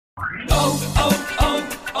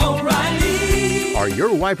O'Reilly. Are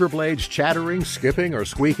your wiper blades chattering, skipping, or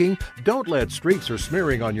squeaking? Don't let streaks or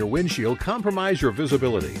smearing on your windshield compromise your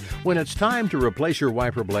visibility. When it's time to replace your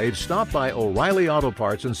wiper blades, stop by O'Reilly Auto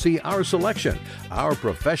Parts and see our selection. Our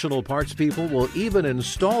professional parts people will even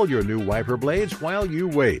install your new wiper blades while you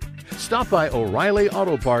wait. Stop by O'Reilly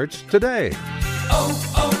Auto Parts today.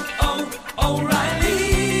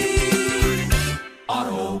 O'Reilly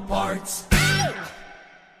Auto Parts.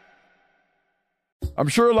 I'm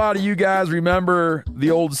sure a lot of you guys remember the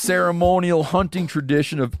old ceremonial hunting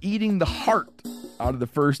tradition of eating the heart out of the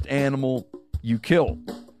first animal you kill.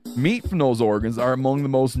 Meat from those organs are among the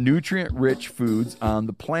most nutrient-rich foods on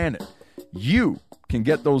the planet. You can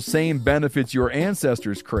get those same benefits your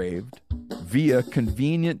ancestors craved via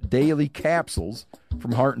convenient daily capsules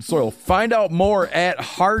from Heart and Soil. Find out more at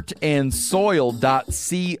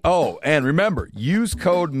heartandsoil.co. And remember, use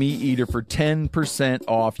code MeatEater for 10%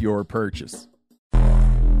 off your purchase.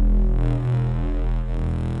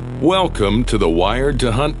 Welcome to the Wired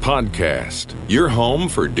to Hunt podcast, your home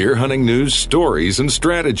for deer hunting news, stories, and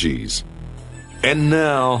strategies. And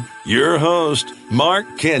now, your host, Mark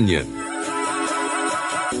Kenyon.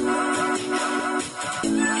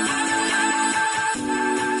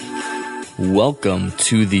 Welcome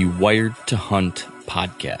to the Wired to Hunt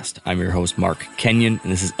podcast. I'm your host, Mark Kenyon,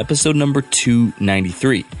 and this is episode number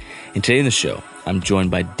 293. And today in the show, I'm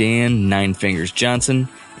joined by Dan Nine Fingers Johnson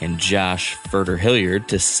and Josh Furter Hilliard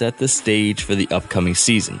to set the stage for the upcoming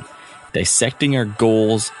season, dissecting our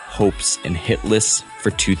goals, hopes, and hit lists for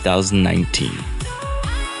 2019.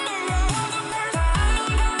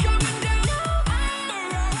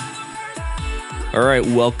 All right,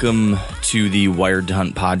 welcome to the Wired to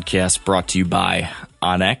Hunt podcast brought to you by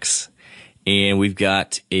onX. And we've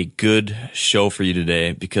got a good show for you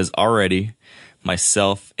today because already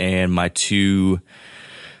myself and my two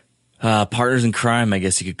partners in crime, I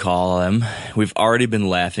guess you could call them, we've already been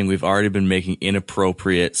laughing. We've already been making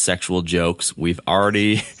inappropriate sexual jokes. We've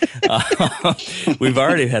already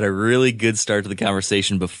had a really good start to the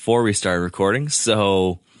conversation before we started recording.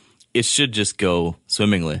 So it should just go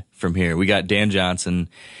swimmingly from here. We got Dan Johnson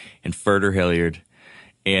and Furter Hilliard.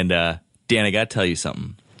 And Dan, I got to tell you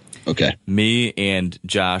something. Okay. Me and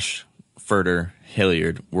Josh Furter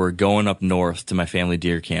Hilliard were going up north to my family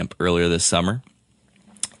deer camp earlier this summer.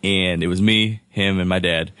 And it was me, him, and my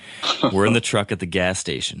dad. We're in the truck at the gas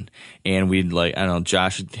station. And we'd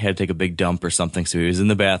Josh had to take a big dump or something, so he was in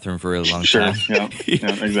the bathroom for a long time. Yeah,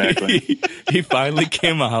 exactly. He finally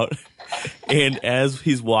came out, and as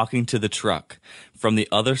he's walking to the truck, from the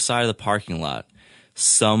other side of the parking lot,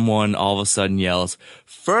 someone all of a sudden yells,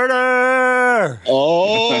 "Furter!"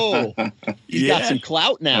 Oh, he's got some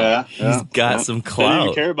clout now. He's got some clout. They didn't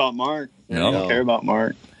even care about Mark. No. Care about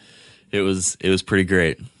Mark. It was pretty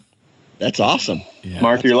great. That's awesome. Yeah.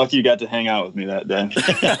 Mark, you're lucky you got to hang out with me that day.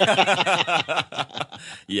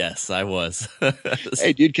 Yes, I was.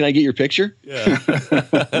 Hey, dude, can I get your picture? Yeah.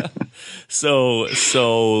 So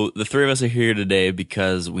the three of us are here today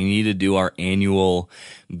because we need to do our annual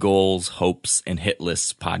goals, hopes, and hit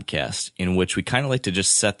lists podcast, in which we kind of like to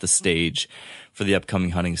just set the stage for the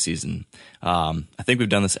upcoming hunting season. I think we've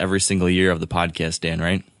done this every single year of the podcast, Dan,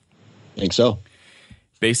 right? I think so.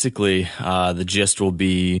 Basically, the gist will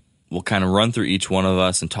be we'll kind of run through each one of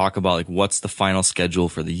us and talk about like what's the final schedule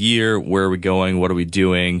for the year, where are we going, what are we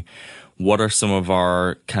doing, what are some of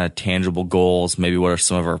our kind of tangible goals, maybe what are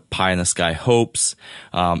some of our pie in the sky hopes,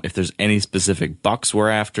 if there's any specific bucks we're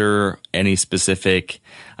after, any specific,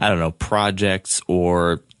 projects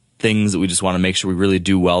or things that we just want to make sure we really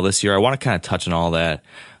do well this year. I want to kind of touch on all that.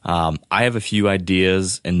 I have a few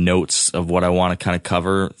ideas and notes of what I want to kind of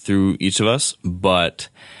cover through each of us, but,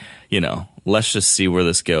 let's just see where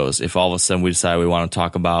this goes. If all of a sudden we decide we want to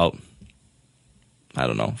talk about,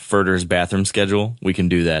 Furter's bathroom schedule, we can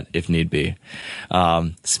do that if need be.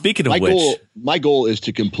 Speaking of my goal is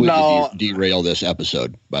to completely derail this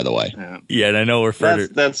episode, by the way. Yeah, and I know we're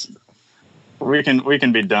Furter. We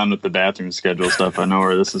can be done with the bathroom schedule stuff. I know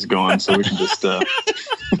where this is going, so we can just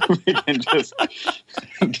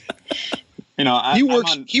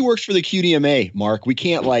He works for the QDMA, Mark. We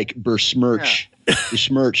can't besmirch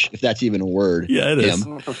besmirch, if that's even a word. Yeah, it is.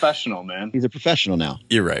 I'm a professional, man. He's a professional now.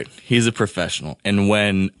 You're right. He's a professional. And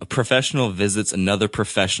when a professional visits another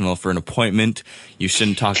professional for an appointment, you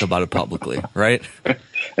shouldn't talk about it publicly, right?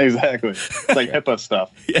 Exactly. It's like HIPAA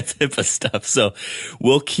stuff. Yeah, it's HIPAA stuff. So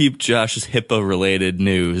we'll keep Josh's HIPAA-related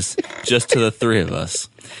news just to the three of us.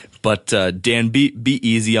 But Dan, be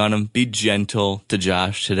easy on him. Be gentle to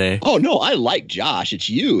Josh today. Oh, no, I like Josh. It's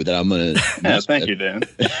you that I'm going to Thank you, Dan.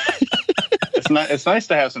 It's It's nice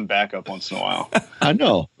to have some backup once in a while. I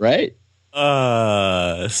know, right?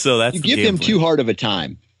 So that's You the give game him plan. too hard of a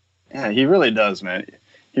time. Yeah, he really does, man.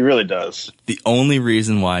 He really does. The only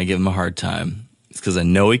reason why I give him a hard time is because I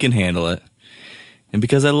know he can handle it, and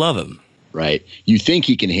because I love him. Right. You think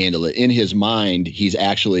he can handle it. In his mind, he's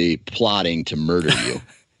actually plotting to murder you.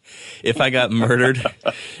 If I got murdered,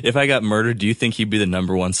 do you think he'd be the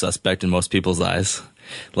number one suspect in most people's eyes?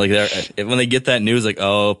 Like, when they get that news, like,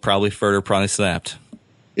 oh, probably Furter, probably snapped.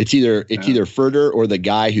 It's either Furter or the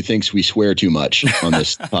guy who thinks we swear too much on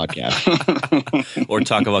this podcast. Or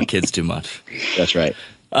talk about kids too much. That's right.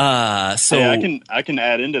 So hey, I can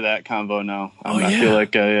add into that convo now. I feel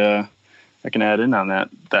like I can add in on that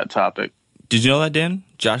topic. Did you know that, Dan?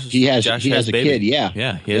 Josh has a baby. kid.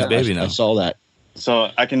 Yeah, he has a baby now. I saw that. So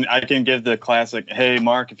I can give the classic. Hey,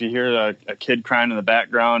 Mark, if you hear a kid crying in the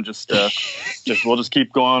background, we'll just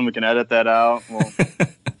keep going. We can edit that out. Well,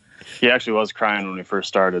 he actually was crying when we first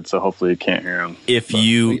started, so hopefully you can't hear him.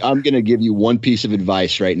 I'm going to give you one piece of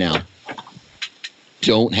advice right now.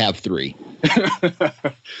 Don't have 3.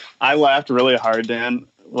 I laughed really hard, Dan,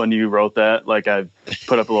 when you wrote that. Like, I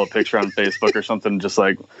put up a little picture on Facebook or something, just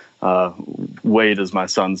like Wade is my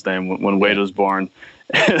son's name. When Wade was born,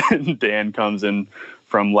 and Dan comes in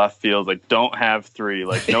from left field, like, don't have 3,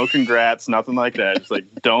 like, no congrats, nothing like that. Just like,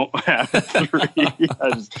 don't have 3.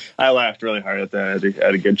 I laughed really hard at that. I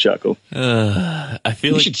had a good chuckle. I feel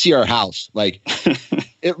you like should see our house. Like,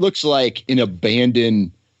 it looks like an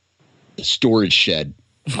abandoned storage shed.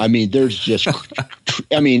 I mean,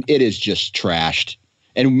 it is just trashed.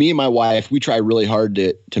 And me and my wife, we try really hard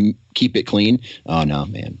to keep it clean. Oh no,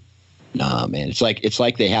 man. Nah, man. It's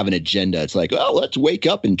like they have an agenda. It's like, oh, let's wake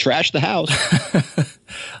up and trash the house.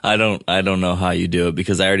 I don't know how you do it,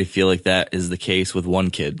 because I already feel like that is the case with one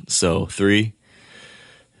kid. So 3,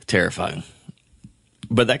 terrifying.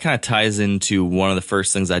 But that kind of ties into one of the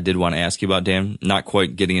first things I did want to ask you about, Dan. Not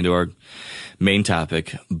quite getting into our main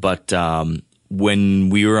topic, but when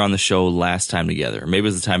we were on the show last time together, maybe it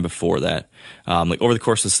was the time before that, like over the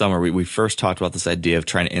course of the summer, we first talked about this idea of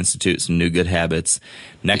trying to institute some new good habits.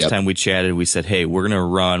 Next time we chatted, we said, hey, we're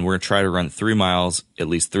going to try to run 3 miles at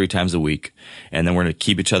least 3 times a week, and then we're going to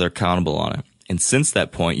keep each other accountable on it. And since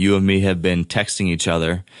that point, you and me have been texting each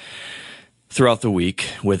other throughout the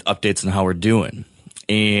week with updates on how we're doing.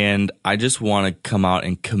 And I just want to come out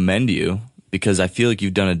and commend you, because I feel like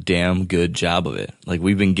you've done a damn good job of it. Like,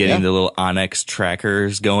 we've been getting the little Onyx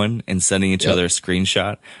trackers going and sending each other a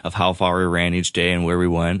screenshot of how far we ran each day and where we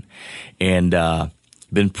went, and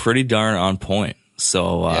been pretty darn on point.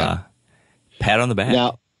 So pat on the back.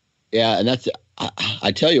 Now, and that's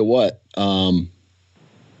I tell you what,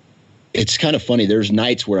 it's kind of funny. There's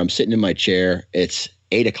nights where I'm sitting in my chair. It's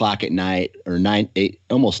 8 o'clock at night, or 8,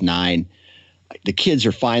 almost 9. The kids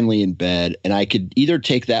are finally in bed, and I could either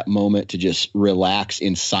take that moment to just relax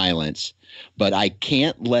in silence, but I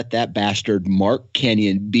can't let that bastard Mark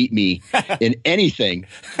Kenyon beat me in anything.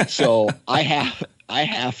 So I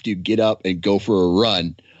have to get up and go for a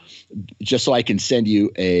run just so I can send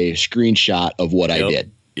you a screenshot of what I did.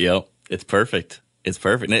 Yep. It's perfect. It's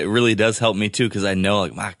perfect. And it really does help me too, because I know,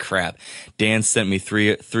 like, my crap, Dan sent me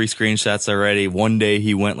three screenshots already. One day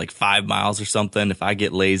he went like 5 miles or something. If I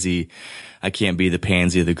get lazy, I can't be the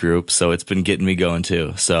pansy of the group. So it's been getting me going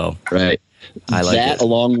too. So right. I like that, it.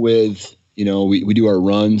 along with, we do our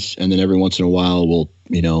runs, and then every once in a while we'll,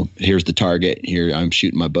 here's the target. Here I'm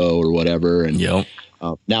shooting my bow or whatever. And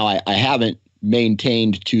now I haven't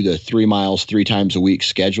maintained to the 3 miles 3 times a week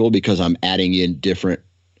schedule, because I'm adding in different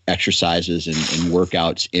exercises and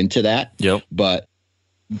workouts into that. But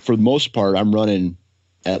for the most part, I'm running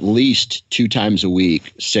at least 2 times a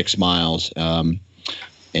week, 6 miles,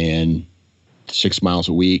 and 6 miles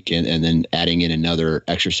a week, and then adding in another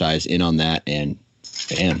exercise in on that, and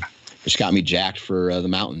man, it's got me jacked for the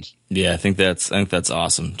mountains. Yeah, I think that's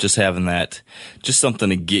awesome. Just having that, just something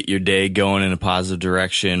to get your day going in a positive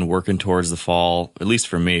direction, working towards the fall. At least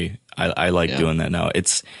for me, I like doing that now.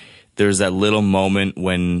 There's that little moment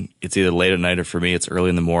when it's either late at night, or for me, it's early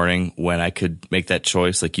in the morning, when I could make that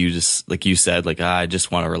choice, like you said, I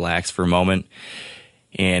just want to relax for a moment.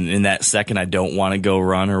 And in that second, I don't want to go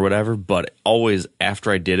run or whatever, but always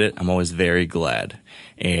after I did it, I'm always very glad.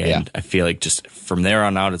 And I feel like just from there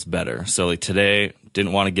on out, it's better. So like today,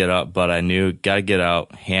 didn't want to get up, but I knew got to get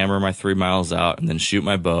out, hammer my 3 miles out, and then shoot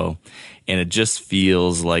my bow. And it just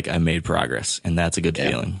feels like I made progress, and that's a good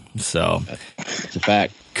feeling. So it's a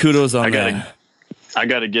fact. Kudos on that. I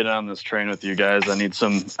got to get on this train with you guys. I need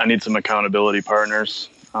some accountability partners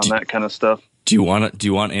on that kind of stuff. Do you want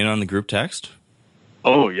in on the group text?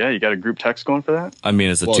 Oh yeah, you got a group text going for that? I mean,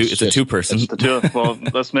 it's a two-person. It's the two. Well,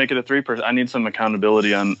 let's make it a 3-person. I need some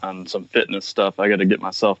accountability on some fitness stuff. I got to get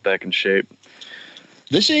myself back in shape.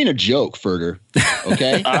 This ain't a joke, Ferger.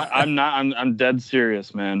 Okay, I'm not. I'm dead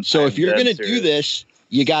serious, man. So if you're gonna do this,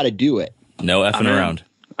 you got to do it. No effing around.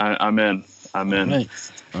 I'm in. All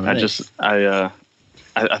right.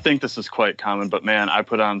 I think this is quite common, but man, I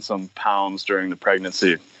put on some pounds during the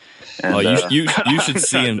pregnancy. And, you should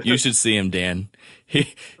see him. You should see him, Dan.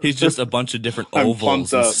 He's just a bunch of different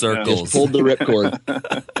ovals and circles. Just pulled the ripcord.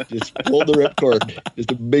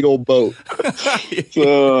 Just a big old boat.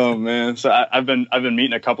 Oh man! So I've been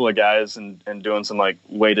meeting a couple of guys and doing some like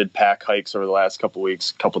weighted pack hikes over the last couple of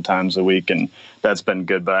weeks, couple times a week, and that's been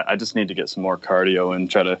good. But I just need to get some more cardio and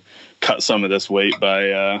try to cut some of this weight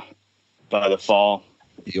by the fall.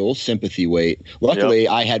 The old sympathy weight. Luckily,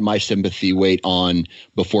 I had my sympathy weight on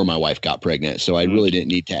before my wife got pregnant, so I really didn't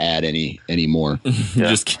need to add any more.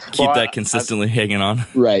 Just keep that consistently hanging on.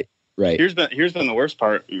 Right. Here's been the worst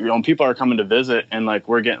part. People are coming to visit, and like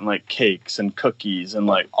we're getting like cakes and cookies and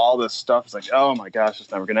like all this stuff. It's like, oh my gosh,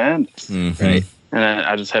 it's never gonna end. Mm-hmm. Right. And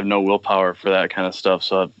I just have no willpower for that kind of stuff.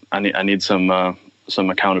 So I need some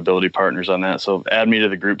accountability partners on that. So add me to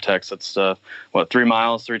the group text. That's 3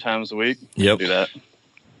 miles 3 times a week. Yep. Do that.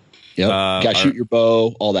 Yep. Got to shoot your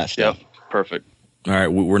bow, all that stuff. Yep. Perfect. All right.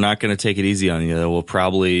 We're not going to take it easy on you, though. We'll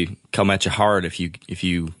probably come at you hard if you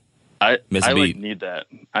miss a beat. Need that.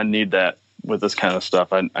 I need that with this kind of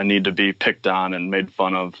stuff. I need to be picked on and made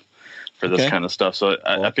fun of for this kind of stuff. So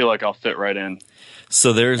I feel like I'll fit right in.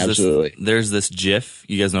 So there's this GIF.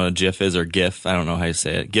 You guys know what a GIF is, or GIF? I don't know how you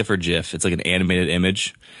say it. GIF or GIF. It's like an animated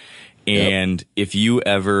image. And if you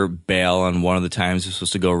ever bail on one of the times you're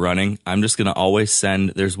supposed to go running, I'm just going to always send,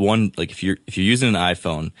 there's one, like if you're using an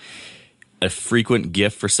iPhone, a frequent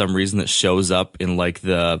GIF for some reason that shows up in like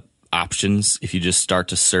the options. If you just start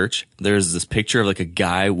to search, there's this picture of like a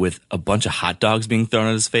guy with a bunch of hot dogs being thrown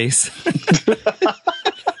at his face.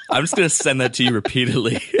 I'm just going to send that to you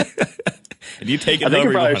repeatedly. And you take it. I think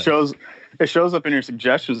it probably shows up in your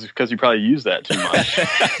suggestions because you probably use that too much.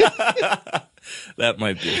 That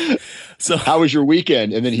might be. So, how was your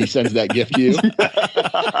weekend? And then he sends that gift to you.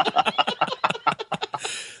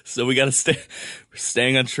 So we got to we're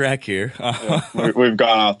staying on track here. We've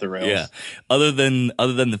gone off the rails. Yeah. Other than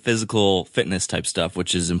the physical fitness type stuff,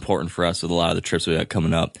 which is important for us with a lot of the trips we got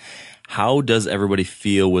coming up, how does everybody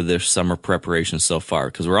feel with their summer preparation so far?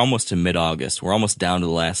 Because we're almost to mid-August. We're almost down to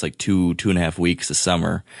the last like 2.5 weeks of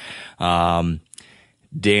summer.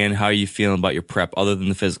 Dan, how are you feeling about your prep other than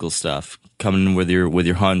the physical stuff? Coming with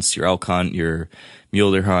your hunts, your elk hunt, your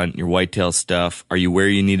mule deer hunt, your whitetail stuff. Are you where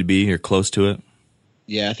you need to be? You're close to it?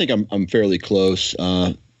 Yeah, I think I'm fairly close.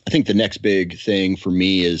 I think the next big thing for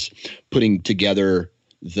me is putting together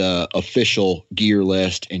the official gear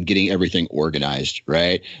list and getting everything organized,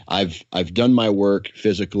 right? I've done my work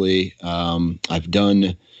physically. I've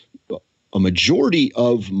done a majority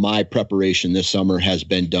of my preparation this summer has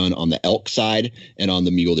been done on the elk side and on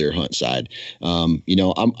the mule deer hunt side. I'm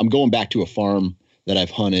going back to a farm that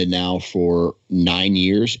I've hunted now for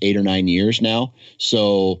 8 or 9 years now.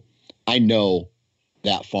 So I know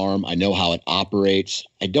that farm. I know how it operates.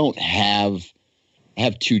 I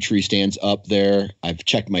have 2 tree stands up there. I've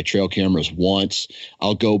checked my trail cameras once.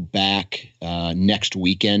 I'll go back next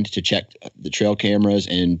weekend to check the trail cameras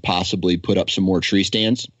and possibly put up some more tree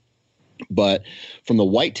stands. But from the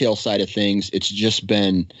whitetail side of things, it's just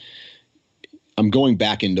been, I'm going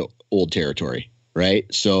back into old territory, right?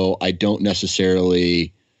 So I don't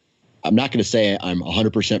necessarily, I'm not going to say I'm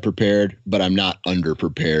 100% prepared, but I'm not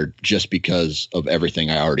underprepared just because of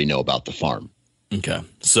everything I already know about the farm. Okay.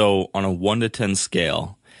 So on a 1 to 10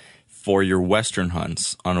 scale for your Western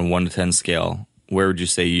hunts, on a 1 to 10 scale, where would you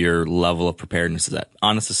say your level of preparedness is at?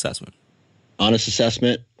 Honest assessment.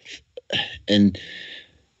 And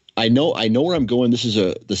I know where I'm going. This is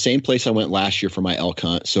the same place I went last year for my elk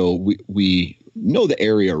hunt. So we know the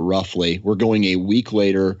area roughly. We're going a week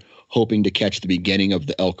later, hoping to catch the beginning of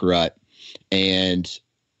the elk rut. And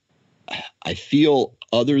I feel,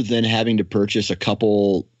 other than having to purchase a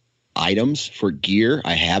couple items for gear,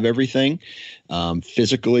 I have everything.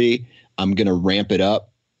 Physically, I'm going to ramp it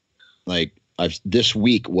up. Like this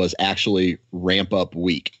week was actually ramp up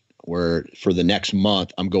week, where for the next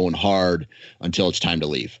month, I'm going hard until it's time to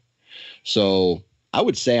leave. So I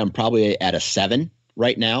would say I'm probably at a 7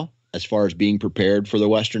 right now, as far as being prepared for the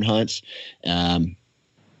Western hunts. The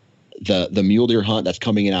mule deer hunt that's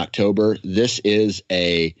coming in October, this is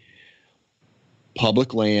a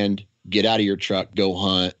public land, get out of your truck, go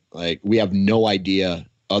hunt. Like, we have no idea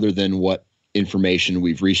other than what information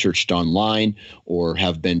we've researched online or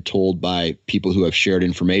have been told by people who have shared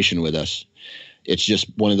information with us. It's just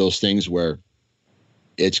one of those things where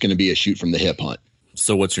it's going to be a shoot from the hip hunt.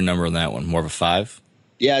 So what's your number on that one? More of a 5?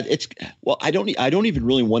 Yeah, I don't even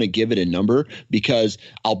really want to give it a number because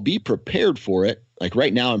I'll be prepared for it. Like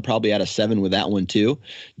right now, I'm probably at a 7 with that one too,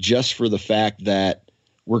 just for the fact that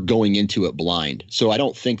we're going into it blind. So I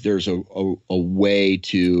don't think there's a way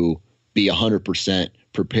to be 100%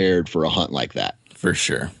 prepared for a hunt like that. For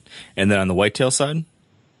sure. And then on the whitetail side?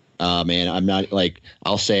 Man, I'm not like,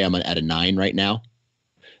 I'll say I'm at a 9 right now.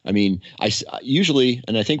 I mean, I usually,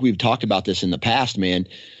 and I think we've talked about this in the past, man,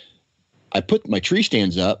 I put my tree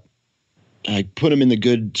stands up, I put them in the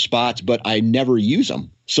good spots, but I never use them.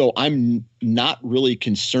 So I'm not really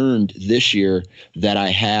concerned this year that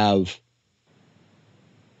I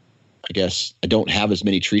don't have as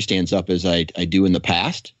many tree stands up as I do in the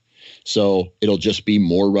past. So it'll just be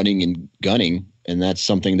more running and gunning. And that's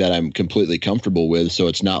something that I'm completely comfortable with. So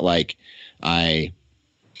it's not like I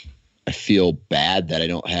feel bad that I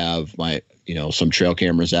don't have my, some trail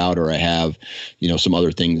cameras out, or I have, some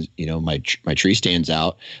other things, my tree stands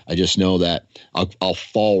out. I just know that I'll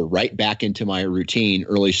fall right back into my routine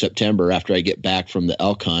early September after I get back from the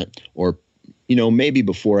elk hunt, or, maybe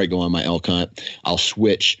before I go on my elk hunt, I'll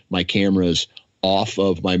switch my cameras off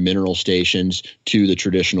of my mineral stations to the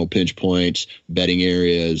traditional pinch points, bedding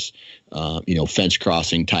areas, fence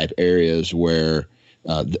crossing type areas where,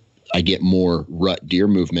 I get more rut deer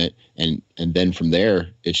movement, and then from there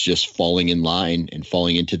it's just falling in line and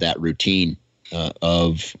falling into that routine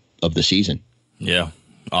of the season. Yeah,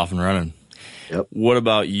 off and running. Yep. What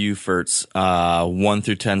about you, Fertz? 1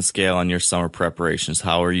 through 10 scale on your summer preparations.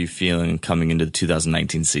 How are you feeling coming into the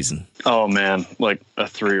 2019 season? Oh man, like a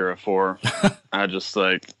 3 or a 4. I just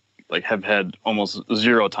like have had almost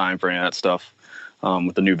zero time for any of that stuff.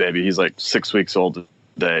 With the new baby, he's like 6 weeks old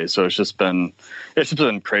today, so it's just been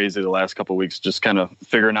crazy the last couple of weeks, just kind of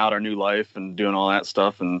figuring out our new life and doing all that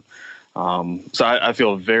stuff. And so I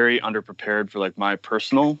feel very underprepared for like my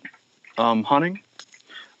personal hunting.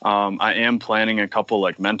 I am planning a couple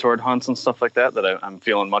like mentored hunts and stuff like that I'm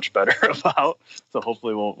feeling much better about. So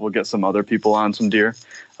hopefully we'll get some other people on some deer.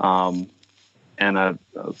 And I've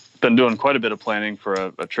been doing quite a bit of planning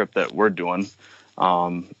for a trip that we're doing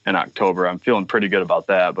in October. I'm feeling pretty good about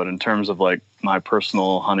that. But in terms of like my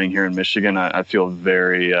personal hunting here in Michigan, I feel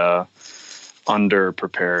very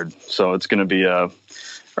underprepared. So it's going to be a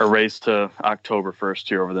race to October 1st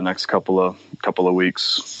here over the next couple of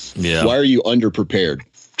weeks. Yeah. Why are you underprepared?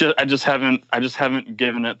 I just haven't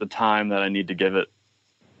given it the time that I need to give it.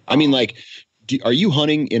 I mean, like, are you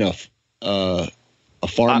hunting in a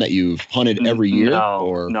farm that you've hunted every year,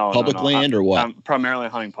 or public land, or what? I'm primarily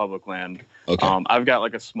hunting public land. Okay. I've got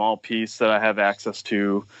like a small piece that I have access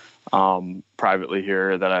to privately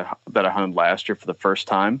here that I hunted last year for the first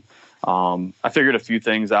time. I figured a few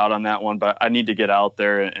things out on that one, but I need to get out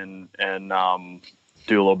there and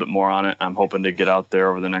do a little bit more on it. I'm hoping to get out there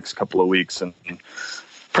over the next couple of weeks and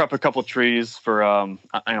prep a couple trees for, I'm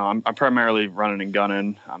primarily running and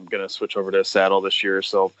gunning. I'm going to switch over to a saddle this year.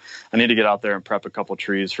 So I need to get out there and prep a couple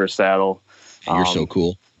trees for a saddle. You're so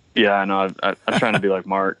cool. Yeah, I know. I'm trying to be like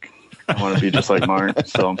Mark. I want to be just like Mark.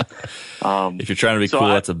 So, if you're trying to be cool,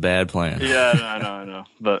 that's a bad plan. Yeah, I know.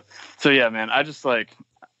 But so yeah, man, I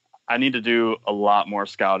need to do a lot more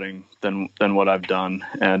scouting than what I've done.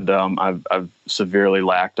 And, I've severely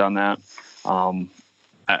lacked on that.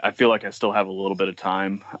 I feel like I still have a little bit of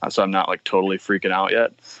time, so I'm not like totally freaking out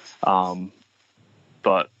yet.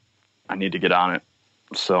 But I need to get on it.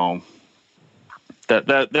 So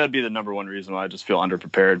that'd be the number one reason why I just feel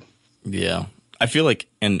underprepared. Yeah. I feel like,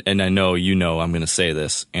 and I know I'm going to say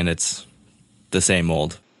this, and it's the same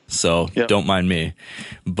old, so Don't mind me.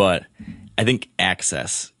 But I think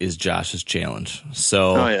access is Josh's challenge.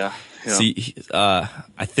 So, See,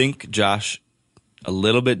 I think Josh a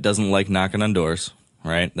little bit doesn't like knocking on doors.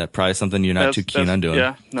 Right? That's probably something you're not too keen on doing.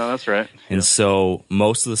 Yeah, no, that's right. And so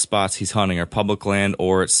most of the spots he's hunting are public land,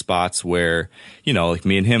 or it's spots where, like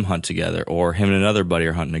me and him hunt together, or him and another buddy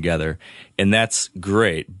are hunting together. And that's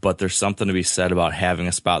great, but there's something to be said about having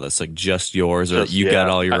a spot that's like just yours, or that you got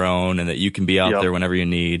all your own, and that you can be out there whenever you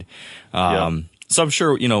need. So I'm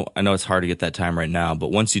sure, I know it's hard to get that time right now, but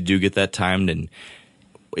once you do get that time, then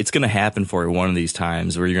it's going to happen for you one of these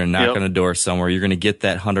times where you're going to knock on a door somewhere. You're going to get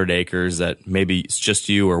that 100 acres that maybe it's just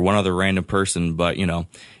you or one other random person, but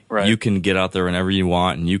right. You can get out there whenever you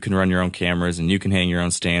want, and you can run your own cameras, and you can hang your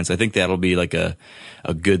own stands. I think that'll be like a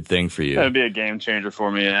good thing for you. That'd be a game changer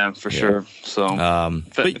for me, yeah, for sure. So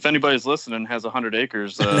if anybody's listening has 100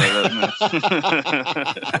 acres,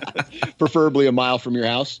 preferably a mile from your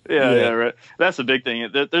house. Yeah, right. That's a big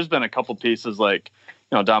thing. There's been a couple pieces like,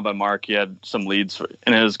 down by Mark, he had some leads,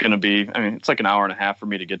 and it was going to be, it's like an hour and a half for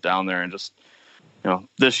me to get down there, and just,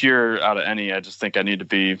 this year out of any, I just think I need to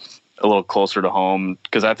be a little closer to home,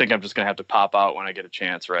 because I think I'm just going to have to pop out when I get a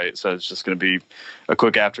chance, right? So it's just going to be a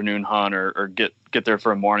quick afternoon hunt, or get there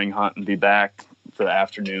for a morning hunt and be back for the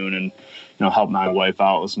afternoon, and help my wife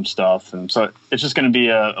out with some stuff. And so it's just going to be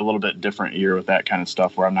a little bit different year with that kind of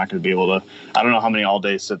stuff, where I'm not going to be able to, I don't know how many all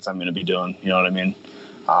day sits I'm going to be doing, you know what I mean?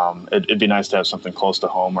 It'd be nice to have something close to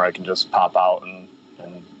home where I can just pop out and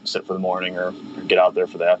sit for the morning, or get out there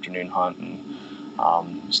for the afternoon hunt, and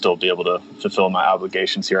still be able to fulfill my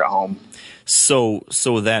obligations here at home. So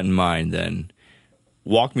with that in mind, then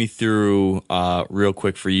walk me through real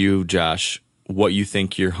quick for you, Josh, what you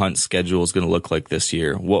think your hunt schedule is going to look like this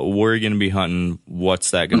year. Where are you going to be hunting?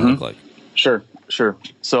 What's that going to look like? Sure.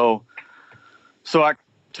 So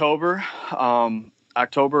October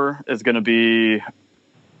is going to be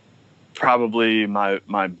probably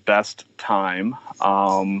my best time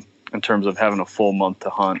in terms of having a full month to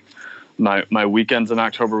hunt. My weekends in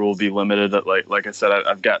October will be limited. Like I said,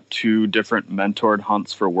 I've got 2 different mentored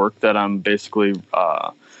hunts for work that I'm basically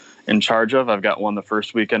in charge of. I've got one the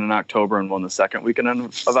first weekend in October and one the second weekend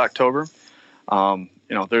of October.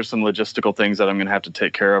 There's some logistical things that I'm going to have to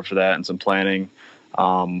take care of for that, and some planning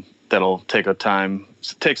that'll take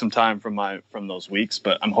some time from those weeks.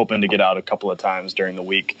 But I'm hoping to get out a couple of times during the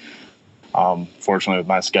week. Fortunately, with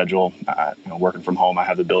my schedule, working from home, I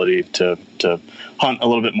have the ability to hunt a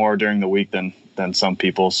little bit more during the week than some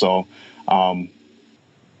people. So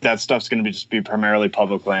that stuff's going to be primarily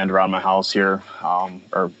public land around my house here,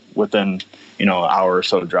 or within an hour or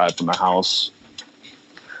so drive from my house.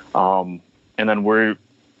 And then I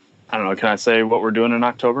don't know. Can I say what we're doing in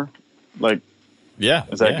October? Yeah,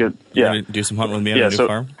 is that good? You're gonna do some hunting with me on a new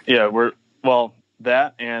farm. Yeah,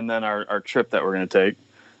 that, and then our trip that we're going to take.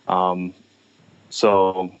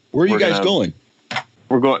 So where are you guys going?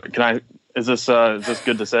 We're going. Is this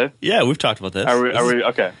good to say? Yeah, we've talked about this. Are we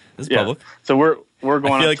okay? This is public. So we're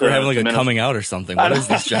going. I feel like we're having a coming out or something. What is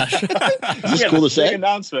this, Josh? Is this cool to say?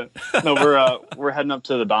 Announcement. No, we're heading up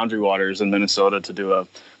to the Boundary Waters in Minnesota to do a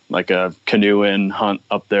canoe-in hunt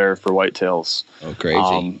up there for whitetails. Oh,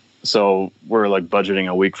 crazy! So we're budgeting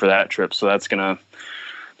a week for that trip. So that's gonna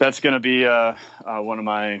be one of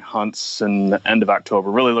my hunts in the end of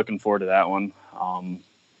October. Really looking forward to that one.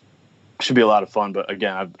 Should be a lot of fun. But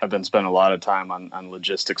again, I've been spending a lot of time on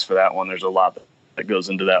logistics for that one. There's a lot that goes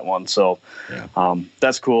into that one. So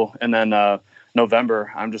that's cool. And then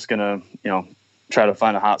November, I'm just gonna try to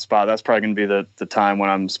find a hot spot. That's probably gonna be the time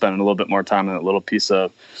when I'm spending a little bit more time in that little piece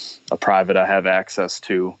of a private I have access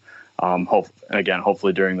to.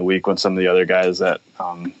 Hopefully during the week when some of the other guys that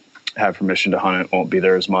have permission to hunt it won't be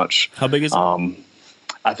there as much. How big is it?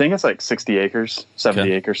 I think it's 60 acres,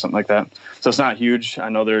 70 acres, something like that. So it's not huge. I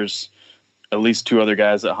know there's at least 2 other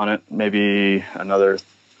guys that hunt it, maybe another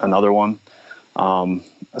one. Some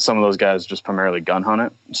of those guys just primarily gun hunt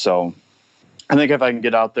it. So I think if I can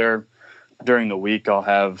get out there during the week, I'll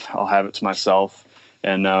have it to myself.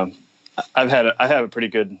 And I have a pretty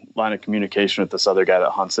good line of communication with this other guy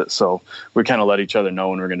that hunts it. So we kind of let each other know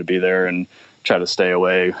when we're going to be there, and try to stay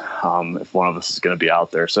away if one of us is going to be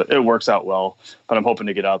out there. So it works out well, but I'm hoping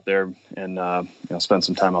to get out there and spend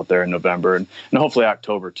some time out there in November and hopefully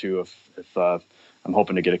October too. If I'm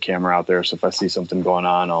hoping to get a camera out there, so if I see something going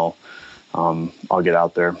on, I'll get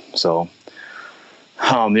out there. So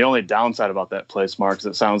the only downside about that place, Mark, is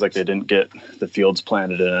it sounds like they didn't get the fields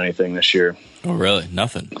planted in anything this year. Oh, really?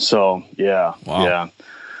 Nothing. So yeah, wow. Yeah.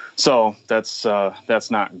 So that's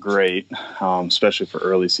not great, especially for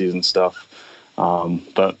early season stuff.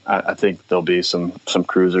 But I think there'll be some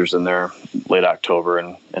cruisers in there late October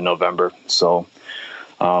and November. So,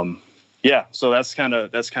 so that's kind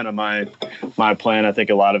of my plan. I think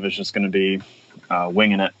a lot of it's just going to be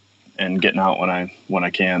winging it and getting out when I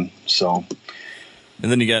can. So,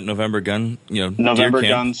 and then you got November gun, November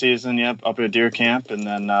gun season. Yep, up at deer camp, and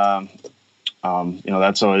then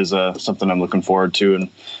that's always something I'm looking forward to. And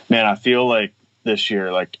man, I feel like this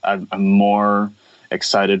year, I'm more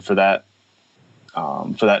excited for that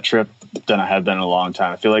trip than I have been in a long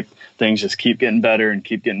time. I feel like things just keep getting better and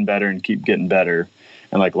keep getting better and keep getting better.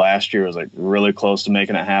 and like last year was like really close to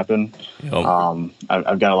making it happen. Yep.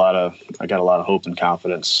 I've got a lot of hope and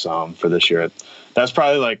confidence for this year. That's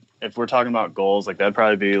probably like, if we're talking about goals, like that'd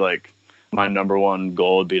probably be like my number one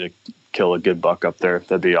goal would be to kill a good buck up there.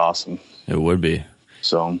 That'd be awesome. It would be.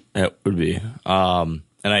 So it would be. And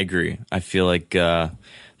I agree. I feel like the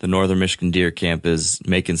Northern Michigan Deer Camp is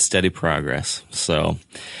making steady progress. So,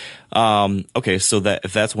 okay. So that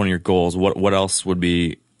if that's one of your goals, what else would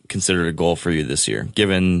be considered a goal for you this year,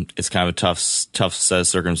 given it's kind of a tough set of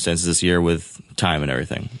circumstances this year with time and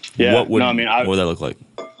everything? Yeah. What would that look like?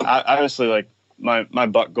 I honestly, like my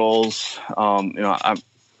buck goals,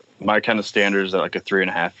 my kind of standards at like a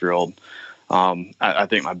 3.5-year-old. I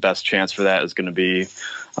think my best chance for that is going to be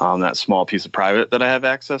that small piece of private that I have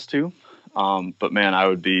access to. But man, I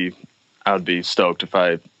would be stoked if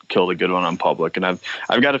I killed a good one on public. And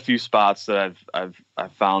I've got a few spots that I've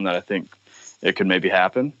found that I think it could maybe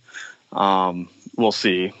happen. We'll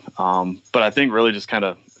see. But I think really just kind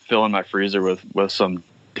of filling my freezer with some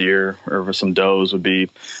deer or with some does would be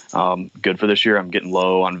good for this year. I'm getting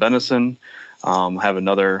low on venison. Have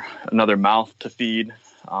another mouth to feed.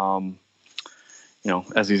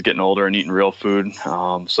 As he's getting older and eating real food.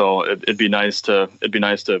 So it'd be nice to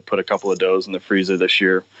put a couple of does in the freezer this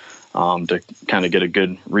year, to kind of get a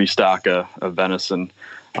good restock of venison.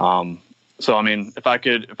 So, I mean, if I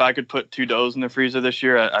could put 2 does in the freezer this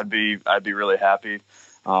year, I'd be really happy.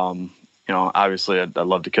 Obviously I'd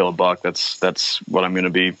love to kill a buck. That's what I'm going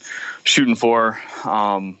to be shooting for,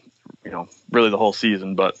 really the whole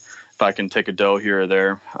season. But if I can take a doe here or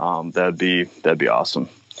there, that'd be awesome.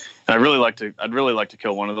 And I'd really like to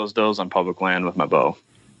kill one of those does on public land with my bow.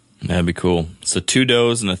 That'd be cool. So 2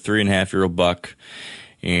 does and a 3.5-year-old buck,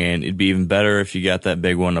 and it'd be even better if you got that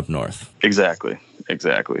big one up north. Exactly.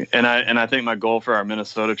 And I think my goal for our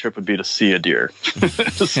Minnesota trip would be to see a deer.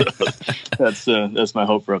 So that's my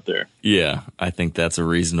hope for up there. Yeah, I think that's a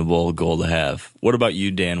reasonable goal to have. What about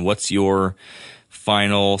you, Dan? What's your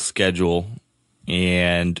final schedule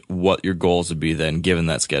and what your goals would be then, given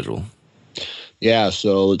that schedule? Yeah,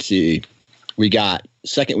 so let's see. We got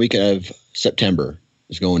second week of September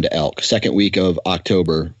is going to elk. Second week of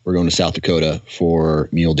October, we're going to South Dakota for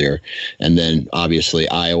mule deer. And then obviously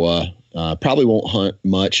Iowa, probably won't hunt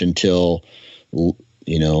much until,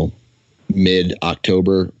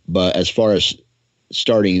 mid-October. But as far as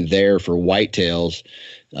starting there for whitetails,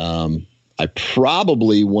 I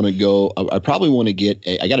probably want to get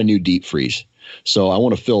I got a new deep freeze. So I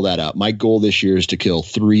want to fill that up. My goal this year is to kill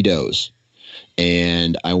 3 does.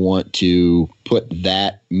 And I want to put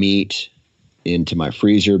that meat into my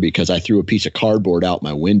freezer because I threw a piece of cardboard out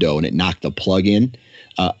my window and it knocked the plug in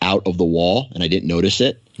out of the wall, and I didn't notice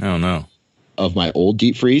it. Oh, no. Of my old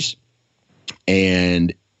deep freeze,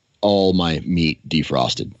 and all my meat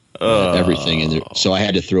defrosted. Everything in there. So I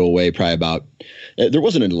had to throw away probably there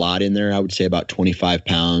wasn't a lot in there. I would say about 25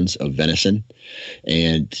 pounds of venison,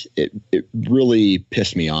 and it really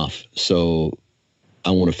pissed me off. So I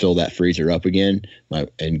want to fill that freezer up again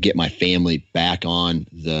and get my family back on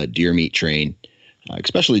the deer meat train,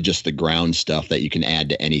 especially just the ground stuff that you can add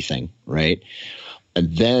to anything, right?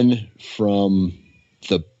 And then from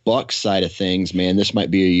the buck side of things, man, this might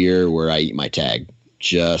be a year where I eat my tag.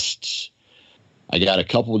 I got a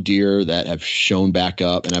couple of deer that have shown back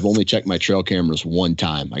up, and I've only checked my trail cameras one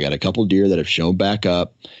time. I got a couple of deer that have shown back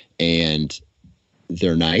up, and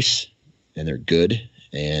they're nice and they're good.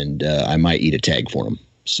 And I might eat a tag for them.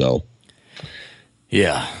 So,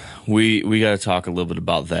 yeah, we got to talk a little bit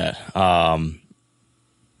about that.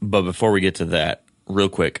 But before we get to that, real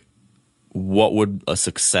quick, what would a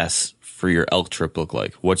success for your elk trip look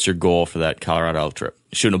like? What's your goal for that Colorado elk trip?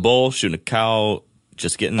 Shooting a bull, shooting a cow,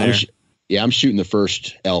 just getting there? I'm shooting the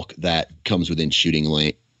first elk that comes within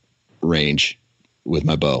shooting range with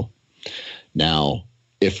my bow. Now,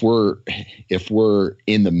 if we're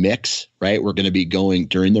in the mix, right, we're going to be going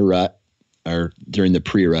during the rut or during the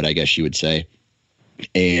pre-rut, I guess you would say.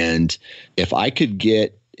 And if I could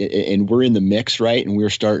get, and we're in the mix, right, and we're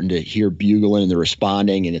starting to hear bugling and they're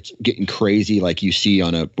responding and it's getting crazy like you see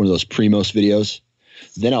on one of those Primos videos,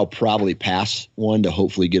 then I'll probably pass one to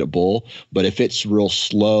hopefully get a bull. But if it's real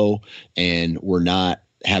slow and we're not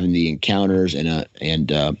having the encounters and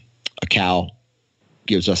a cow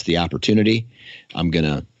gives us the opportunity,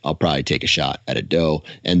 I'll probably take a shot at a doe.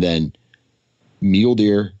 And then mule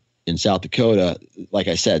deer in South Dakota, like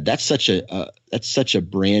I said, that's such a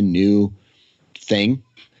brand new thing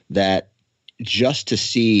that just to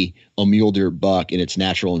see a mule deer buck in its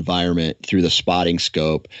natural environment through the spotting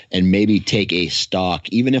scope and maybe take a stalk,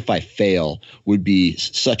 even if I fail, would be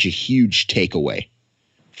such a huge takeaway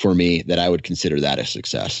for me that I would consider that a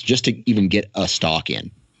success, just to even get a stalk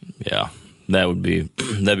in. Yeah, that'd be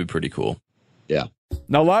pretty cool. Yeah.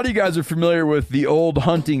 Now, a lot of you guys are familiar with the old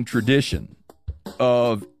hunting tradition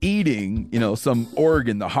of eating, some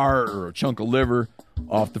organ, the heart or a chunk of liver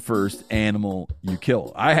off the first animal you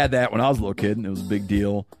kill. I had that when I was a little kid, and it was a big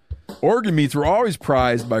deal. Organ meats were always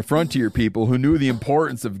prized by frontier people who knew the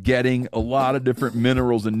importance of getting a lot of different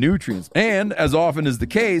minerals and nutrients. And as often is the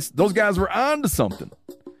case, those guys were onto something,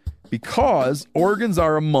 because organs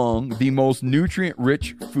are among the most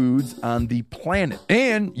nutrient-rich foods on the planet.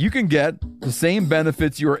 And you can get the same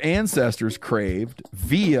benefits your ancestors craved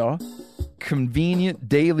via convenient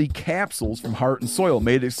daily capsules from Heart and Soil,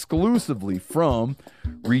 made exclusively from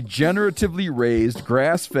regeneratively raised,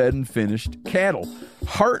 grass-fed, and finished cattle.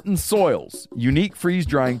 Heart and Soil's unique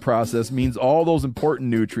freeze-drying process means all those important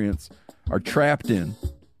nutrients are trapped in,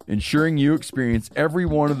 ensuring you experience every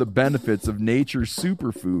one of the benefits of nature's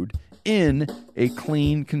superfood in a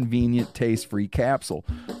clean, convenient, taste-free capsule.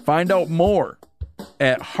 Find out more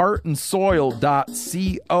at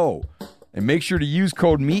heartandsoil.co. And make sure to use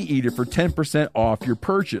code MeatEater for 10% off your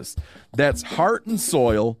purchase. That's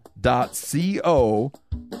heartandsoil.co.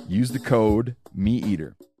 Use the code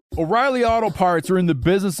MeatEater. O'Reilly Auto Parts are in the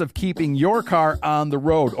business of keeping your car on the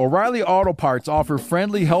road. O'Reilly Auto Parts offer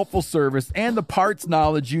friendly, helpful service and the parts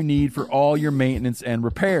knowledge you need for all your maintenance and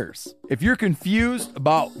repairs. If you're confused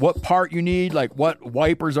about what part you need, like what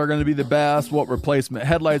wipers are going to be the best, what replacement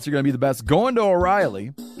headlights are going to be the best, go into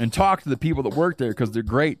O'Reilly and talk to the people that work there, because they're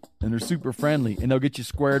great and they're super friendly, and they'll get you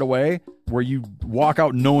squared away where you walk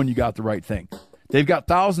out knowing you got the right thing. They've got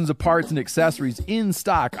thousands of parts and accessories in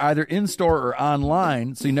stock, either in-store or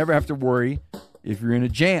online, so you never have to worry if you're in a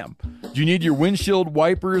jam. Do you need your windshield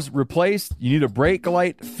wipers replaced? You need a brake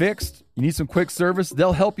light fixed? You need some quick service?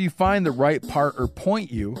 They'll help you find the right part or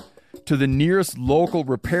point you to the nearest local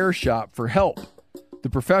repair shop for help. The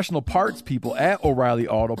professional parts people at O'Reilly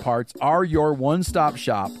Auto Parts are your one-stop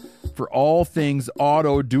shop for all things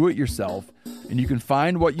auto do-it-yourself, and you can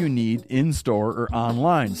find what you need in-store or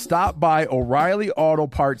online. Stop by O'Reilly Auto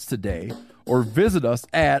Parts today or visit us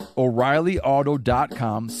at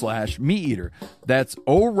O'ReillyAuto.com/MeatEater. That's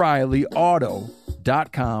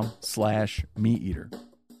O'ReillyAuto.com/MeatEater.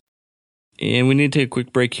 And we need to take a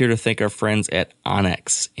quick break here to thank our friends at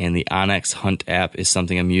onX. And the onX Hunt app is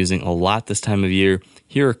something I'm using a lot this time of year.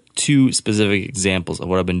 Here are two specific examples of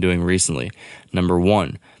what I've been doing recently. Number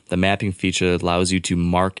one, the mapping feature that allows you to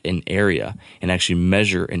mark an area and actually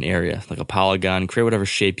measure an area, like a polygon, create whatever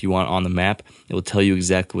shape you want on the map. It will tell you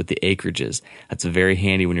exactly what the acreage is. That's very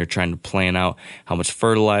handy when you're trying to plan out how much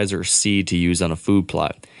fertilizer or seed to use on a food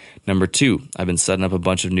plot. Number two, I've been setting up a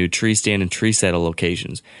bunch of new tree stand and tree saddle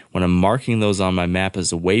locations. When I'm marking those on my map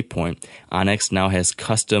as a waypoint, onX now has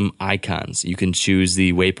custom icons. You can choose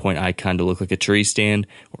the waypoint icon to look like a tree stand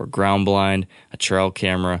or a ground blind, a trail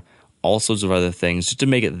camera, all sorts of other things, just to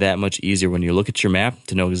make it that much easier when you look at your map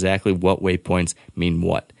to know exactly what waypoints mean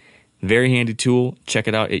what. Very handy tool. Check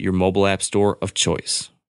it out at your mobile app store of choice.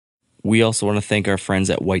 We also want to thank our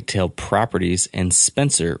friends at Whitetail Properties, and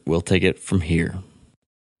Spencer will take it from here.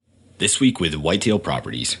 This week with Whitetail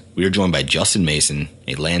Properties, we are joined by Justin Mason,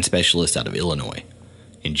 a land specialist out of Illinois.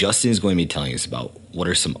 And Justin is going to be telling us about what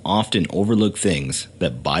are some often overlooked things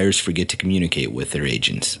that buyers forget to communicate with their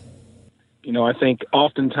agents. I think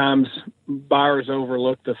oftentimes buyers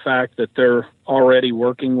overlook the fact that they're already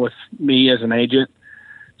working with me as an agent.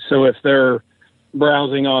 So if they're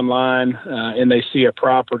browsing online and they see a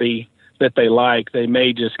property that they like, they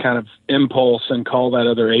may just kind of impulse and call that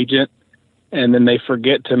other agent, and then they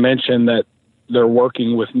forget to mention that they're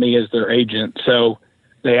working with me as their agent. So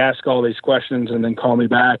they ask all these questions and then call me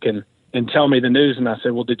back and tell me the news. And I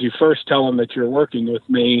say, well, did you first tell them that you're working with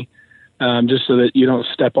me? Just so that you don't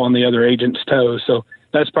step on the other agent's toes. So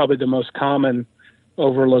that's probably the most common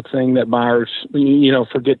overlooked thing that buyers,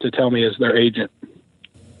 forget to tell me as their agent.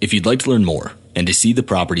 If you'd like to learn more and to see the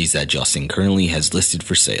properties that Justin currently has listed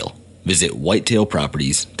for sale, visit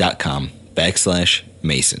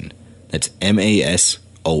whitetailproperties.com/Mason. That's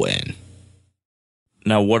MASON.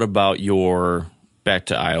 Now, what about back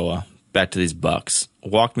to Iowa, back to these bucks?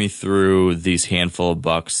 Walk me through these handful of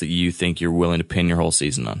bucks that you think you're willing to pin your whole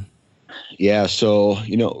season on. Yeah, so,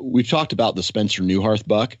 we've talked about the Spencer Neuharth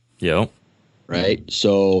buck. Yep. Right?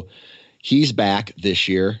 So he's back this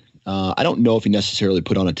year. I don't know if he necessarily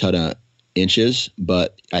put on a ton of inches,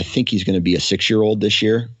 but I think he's going to be a 6-year-old this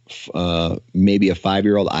year, maybe a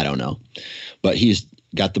 5-year-old. I don't know. But he's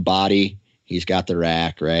got the body. He's got the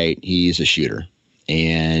rack, right? He's a shooter.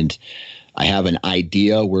 And I have an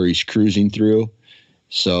idea where he's cruising through.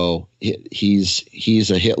 So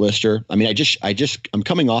he's a hit lister. I mean, I'm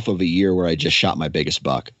coming off of a year where I just shot my biggest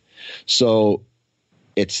buck. So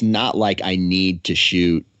it's not like I need to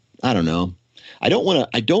shoot. I don't know. I don't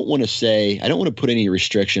want to put any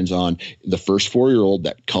restrictions on the first 4-year-old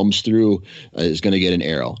that comes through is going to get an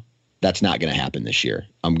arrow. That's not going to happen this year.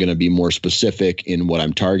 I'm going to be more specific in what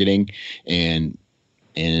I'm targeting and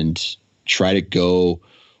try to go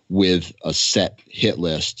with a set hit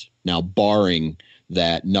list. Now, barring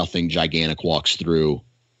that nothing gigantic walks through,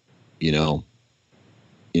 that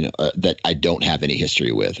I don't have any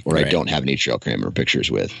history with, or I don't have any trail camera pictures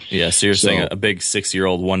with. Yeah. So you're saying a big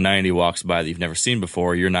 6-year-old 190 walks by that you've never seen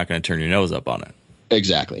before, you're not going to turn your nose up on it.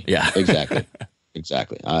 Exactly. Yeah. Exactly.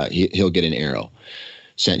 He'll get an arrow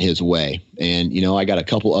sent his way. And, I got a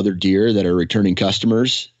couple other deer that are returning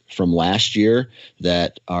customers from last year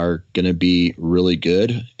that are going to be really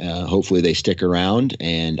good. Hopefully they stick around,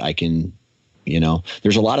 and I can,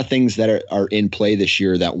 there's a lot of things that are in play this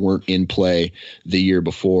year that weren't in play the year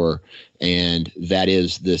before. And that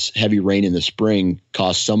is this heavy rain in the spring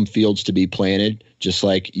caused some fields to be planted, just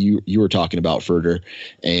like you were talking about, Furter,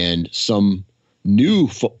 and some new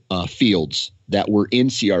fields that were in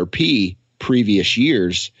CRP previous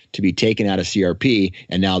years to be taken out of CRP,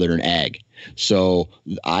 and now they're in ag. So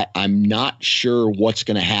I'm not sure what's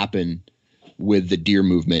going to happen with the deer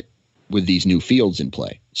movement with these new fields in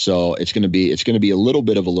play. So it's going to be a little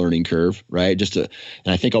bit of a learning curve, right? And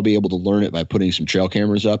I think I'll be able to learn it by putting some trail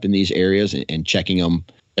cameras up in these areas and checking them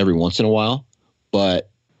every once in a while. But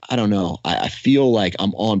I don't know. I feel like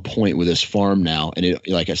I'm on point with this farm now. And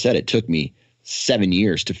like I said, it took me 7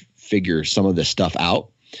 years to figure some of this stuff out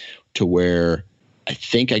to where I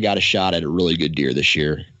think I got a shot at a really good deer this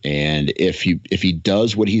year. And if he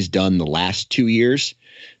does what he's done the last 2 years,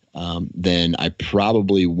 then I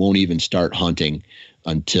probably won't even start hunting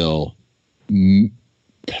until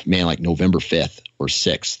like November 5th or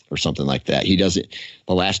 6th or something like that.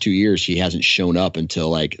 The last 2 years, he hasn't shown up until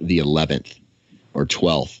like the 11th or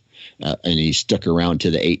 12th. And he stuck around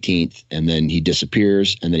to the 18th, and then he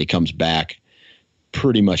disappears, and then he comes back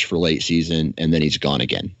pretty much for late season, and then he's gone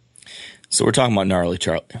again. So we're talking about Gnarly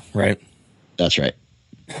Charlie, right? That's right.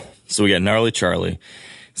 So we got Gnarly Charlie.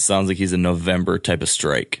 Sounds like he's a November type of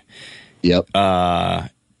strike. Yep.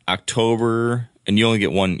 October, and you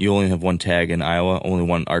only have one tag in Iowa, only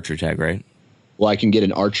one archery tag, right? Well, I can get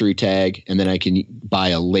an archery tag, and then I can buy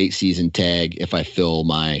a late season tag if I fill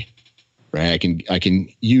my right. I can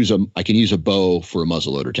use a bow for a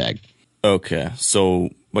muzzleloader tag. Okay. So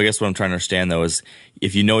I guess what I'm trying to understand though is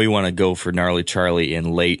if you want to go for Gnarly Charlie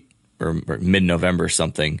in late or mid-November or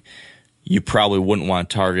something, you probably wouldn't want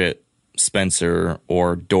to target Spencer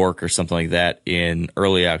or Dork or something like that in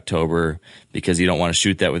early October because you don't want to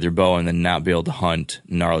shoot that with your bow and then not be able to hunt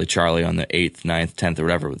Gnarly Charlie on the 8th, 9th, 10th or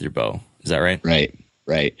whatever with your bow. Is that right?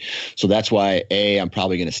 Right. So that's why I'm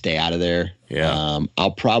probably going to stay out of there. Yeah.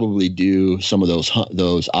 I'll probably do some of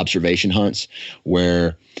those observation hunts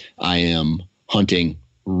where I am hunting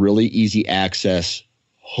really easy access,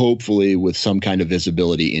 hopefully with some kind of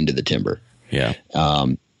visibility into the timber. Yeah.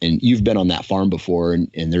 And you've been on that farm before,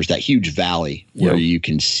 and there's that huge valley where you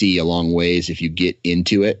can see a long ways if you get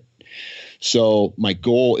into it. So my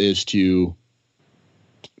goal is to,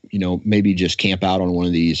 maybe just camp out on one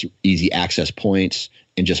of these easy access points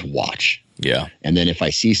and just watch. Yeah. And then if I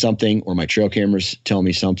see something or my trail cameras tell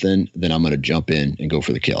me something, then I'm going to jump in and go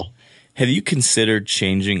for the kill. Have you considered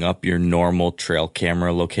changing up your normal trail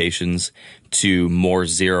camera locations to more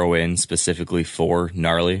zero in specifically for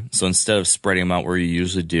Gnarly? So instead of spreading them out where you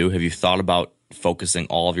usually do, have you thought about focusing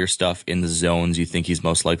all of your stuff in the zones you think he's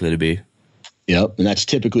most likely to be? Yep. And that's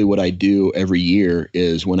typically what I do every year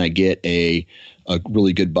is when I get a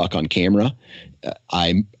really good buck on camera,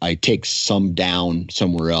 I take some down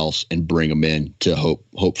somewhere else and bring them in to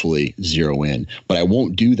hopefully zero in. But I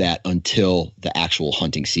won't do that until the actual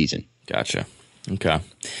hunting season. Gotcha. Okay.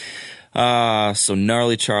 So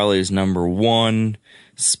Gnarly Charlie is number 1.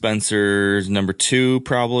 Spencer's number 2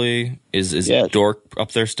 probably. Is Dork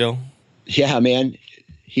up there still? Yeah, man.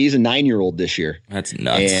 He's a 9-year-old this year. That's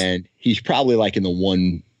nuts. And he's probably like in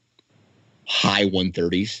the high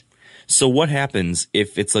 130s. So what happens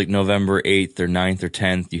if it's like November 8th or 9th or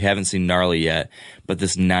 10th, you haven't seen Gnarly yet, but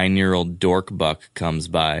this 9-year-old Dork buck comes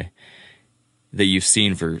by that you've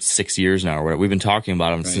seen for 6 years now or whatever? We've been talking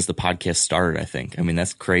about him since the podcast started, I think. I mean,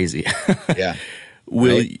 that's crazy. Yeah.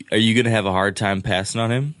 Are you going to have a hard time passing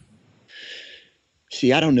on him?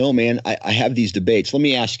 See, I don't know, man. I have these debates. Let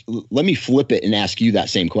me flip it and ask you that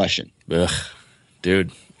same question. Ugh,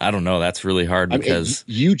 dude, I don't know. That's really hard because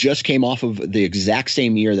you just came off of the exact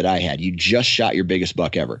same year that I had. You just shot your biggest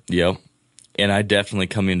buck ever. Yep. And I definitely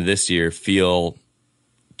coming into this year feel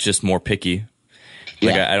just more picky.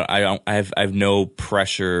 Like I have no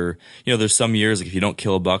pressure. You know, there's some years like if you don't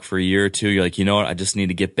kill a buck for a year or two, you're like, you know what, I just need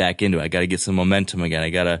to get back into it. I got to get some momentum again. I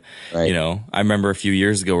gotta, you know. I remember a few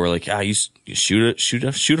years ago, we're like, you shoot a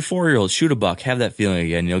 4-year-old, shoot a buck, have that feeling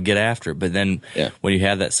again, you'll get after it. But then when you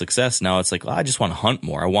have that success, now it's like, well, I just want to hunt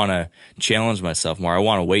more. I want to challenge myself more. I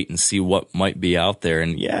want to wait and see what might be out there.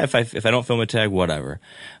 And if I don't film a tag, whatever.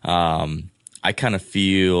 I kind of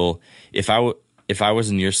feel if I was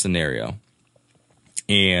in your scenario.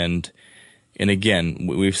 And again,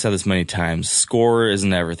 we've said this many times, score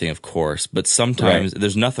isn't everything, of course, but sometimes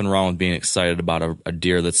there's nothing wrong with being excited about a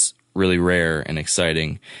deer that's really rare and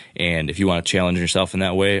exciting. And if you want to challenge yourself in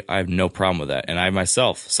that way, I have no problem with that. And I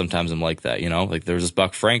myself sometimes am like that, you know, like there was this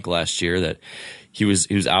buck Frank last year that he was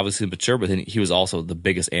obviously mature, but then he was also the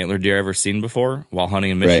biggest antler deer I've ever seen before while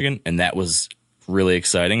hunting in Michigan. And that was really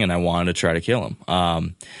exciting. And I wanted to try to kill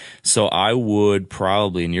him. So I would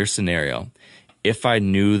probably, in your scenario, if I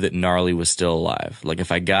knew that Gnarly was still alive, like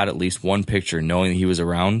if I got at least one picture knowing that he was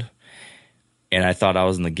around and I thought I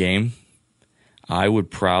was in the game, I would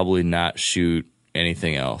probably not shoot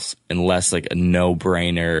anything else unless like a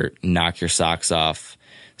no-brainer, knock your socks off,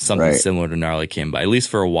 something similar to Gnarly came by, at least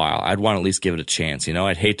for a while. I'd want to at least give it a chance. You know,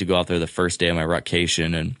 I'd hate to go out there the first day of my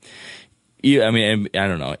rutcation. And I mean, I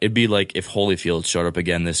don't know. It'd be like if Holyfield showed up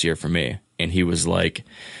again this year for me and he was like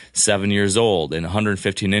 7 years old and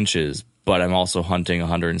 115 inches, but I'm also hunting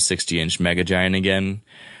 160-inch Mega Giant again.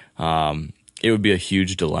 It would be a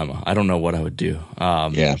huge dilemma. I don't know what I would do.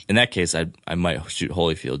 In that case, I might shoot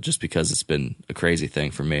Holyfield just because it's been a crazy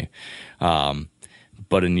thing for me.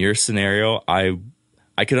 But in your scenario, I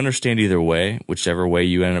could understand either way. Whichever way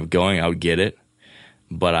you end up going, I would get it.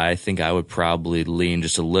 But I think I would probably lean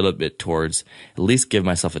just a little bit towards at least give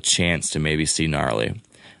myself a chance to maybe see Gnarly.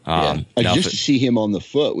 Just to see him on the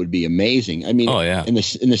foot would be amazing. I mean, and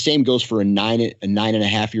the same goes for a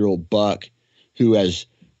 9.5-year-old buck who has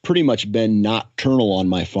pretty much been nocturnal on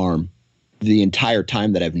my farm the entire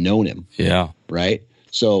time that I've known him. Yeah. Right.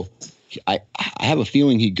 So I have a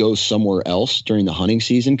feeling he goes somewhere else during the hunting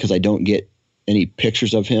season because I don't get any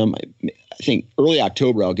pictures of him. I think early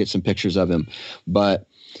October I'll get some pictures of him, but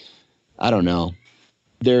I don't know.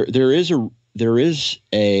 There is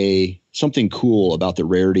something cool about the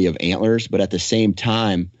rarity of antlers, but at the same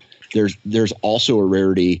time, there's also a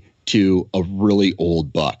rarity to a really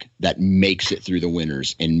old buck that makes it through the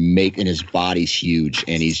winters and his body's huge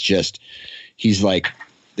and he's like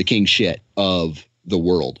the king shit of the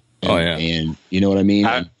world. And you know what I mean?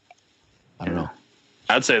 I don't know.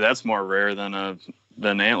 I'd say that's more rare than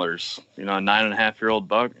antlers. You know, a 9.5-year-old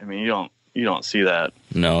buck. I mean, you don't see that.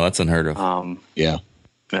 No, that's unheard of. Yeah.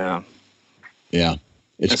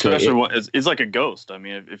 It's especially it's like a ghost. I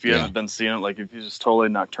mean, if you haven't been seeing it, like if you're just totally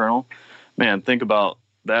nocturnal, man, think about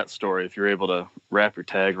that story. If you're able to wrap your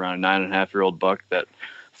tag around a 9.5-year-old buck that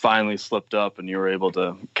finally slipped up and you were able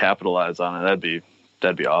to capitalize on it,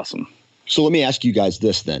 that'd be awesome. So let me ask you guys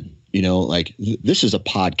this then. You know, like this is a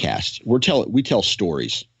podcast. We tell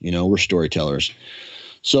stories. You know, we're storytellers.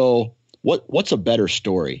 So what's a better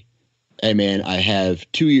story? Hey man, I have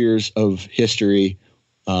 2 years of history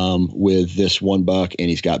with this one buck and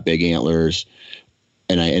he's got big antlers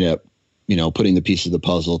and I end up, you know, putting the pieces of the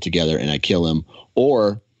puzzle together and I kill him.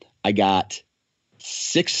 Or I got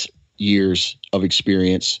 6 years of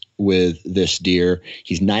experience with this deer.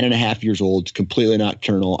 He's 9.5 years old, completely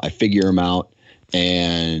nocturnal. I figure him out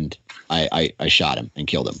and I shot him and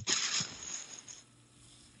killed him.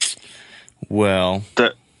 Well,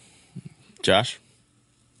 Josh?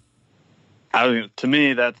 To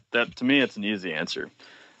me, it's an easy answer.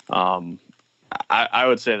 I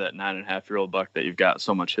would say that 9.5-year-old buck that you've got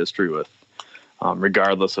so much history with,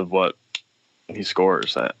 regardless of what he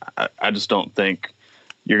scores, I just don't think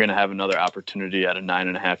you're going to have another opportunity at a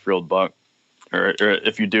 9.5-year-old buck, or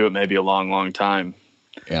if you do, it may be a long, long time.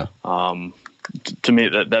 Yeah. To me,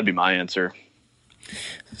 that'd be my answer.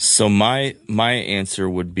 So my answer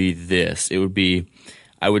would be this. It would be,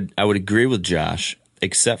 I would agree with Josh,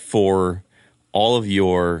 except for all of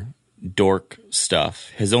your dork stuff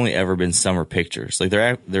has only ever been summer pictures. Like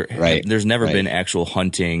there's never been actual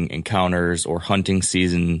hunting encounters or hunting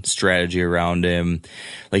season strategy around him.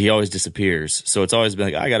 Like he always disappears. So it's always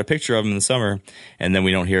been like, I got a picture of him in the summer and then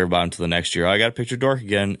we don't hear about him until the next year. I got a picture of dork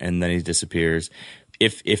again and then he disappears.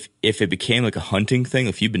 If it became like a hunting thing,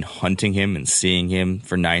 if you've been hunting him and seeing him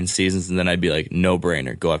for 9 seasons, and then I'd be like, no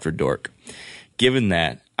brainer, go after dork. Given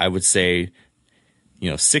that, I would say,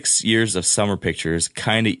 6 years of summer pictures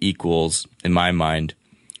kind of equals, in my mind,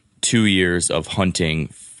 2 years of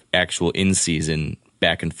hunting actual in-season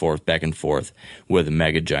back and forth with a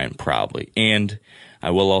mega giant probably. And I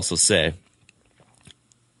will also say,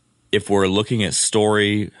 if we're looking at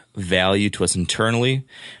story value to us internally,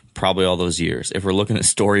 probably all those years. If we're looking at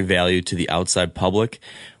story value to the outside public,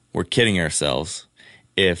 we're kidding ourselves.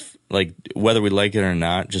 If, like, whether we like it or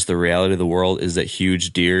not, just the reality of the world is that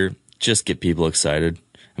huge deer just get people excited.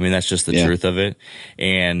 I mean, that's just the truth of it.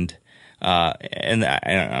 And you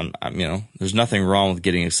know, there's nothing wrong with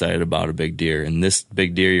getting excited about a big deer. And this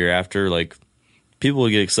big deer you're after, like, people will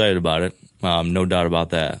get excited about it. No doubt about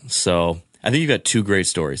that. So I think you've got two great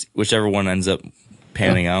stories. Whichever one ends up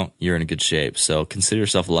panning out, you're in a good shape. So consider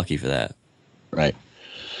yourself lucky for that. Right.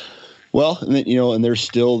 Well, you know, and there's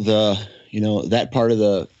still the, you know, that part of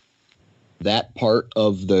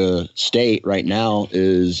the state right now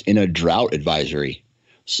is in a drought advisory.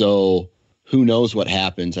 So who knows what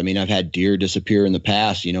happens? I mean, I've had deer disappear in the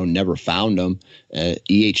past, you know, never found them.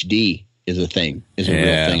 EHD is a real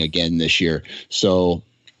thing again this year. So,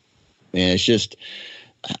 man, it's just,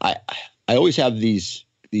 I always have these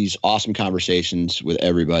awesome conversations with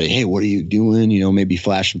everybody. Hey, what are you doing? You know, maybe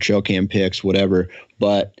flash some trail cam pics, whatever.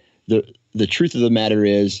 But the truth of the matter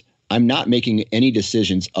is, I'm not making any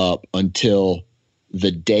decisions up until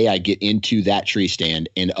the day I get into that tree stand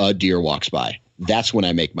and a deer walks by. That's when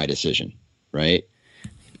I make my decision, right?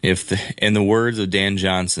 In the words of Dan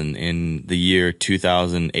Johnson in the year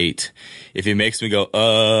 2008, if he makes me go,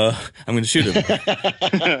 I'm going to shoot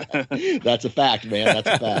him. That's a fact, man. That's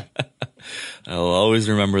a fact. I'll always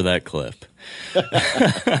remember that clip. That's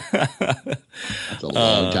a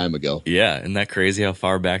long time ago. Yeah. Isn't that crazy how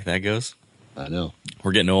far back that goes? I know.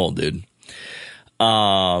 We're getting old, dude.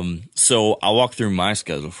 So I'll walk through my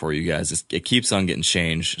schedule for you guys. It keeps on getting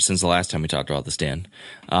changed since the last time we talked about this, Dan.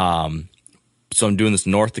 So I'm doing this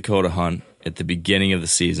North Dakota hunt at the beginning of the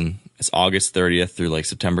season. It's August 30th through like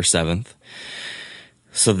September 7th.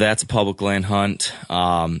 So that's a public land hunt.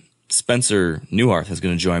 Spencer Newharth is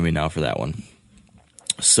going to join me now for that one.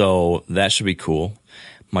 So that should be cool.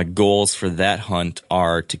 My goals for that hunt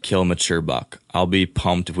are to kill a mature buck. I'll be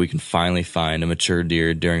pumped if we can finally find a mature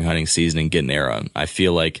deer during hunting season and get an arrow on. I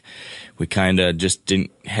feel like we kind of just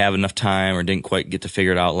didn't have enough time or didn't quite get to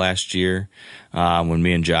figure it out last year when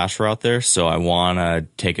me and Josh were out there. So I want to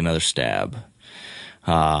take another stab.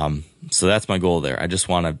 So that's my goal there. I just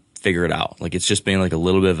want to figure it out. Like, it's just been like a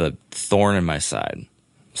little bit of a thorn in my side.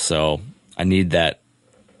 So I need that,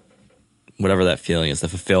 whatever that feeling is, the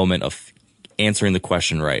fulfillment of answering the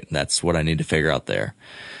question right. That's what I need to figure out there.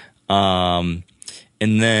 And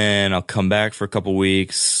then I'll come back for a couple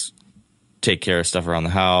weeks, take care of stuff around the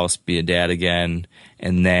house, be a dad again.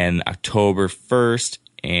 And then October 1st,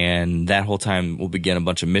 and that whole time will begin a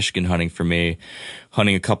bunch of Michigan hunting for me,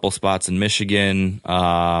 hunting a couple spots in Michigan.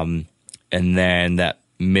 And then that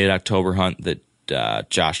mid-October hunt that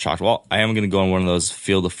Josh talked about. I am going to go on one of those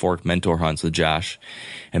Field of Fork mentor hunts with Josh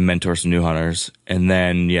and mentor some new hunters. And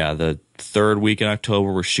then, the third week in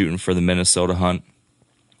October, we're shooting for the Minnesota hunt.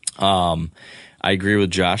 I agree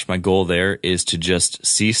with Josh. My goal there is to just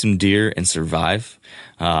see some deer and survive.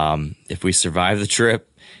 If we survive the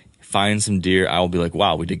trip, find some deer, I will be like,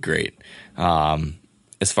 wow, we did great.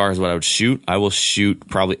 As far as what I would shoot, I will shoot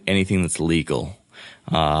probably anything that's legal.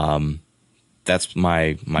 That's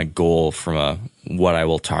my goal from what I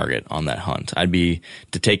will target on that hunt. I'd be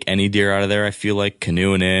to take any deer out of there. I feel like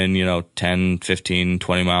canoeing in, 10, 15,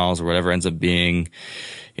 20 miles or whatever ends up being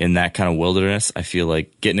in that kind of wilderness. I feel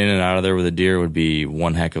like getting in and out of there with a deer would be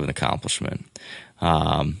one heck of an accomplishment.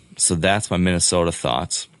 So that's my Minnesota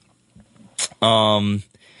thoughts. And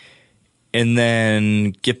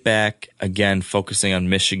then get back again, focusing on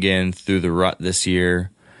Michigan through the rut this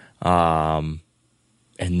year.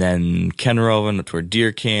 And then Kenroven up to our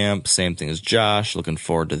deer camp, same thing as Josh. Looking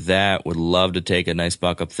forward to that. Would love to take a nice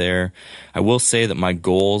buck up there. I will say that my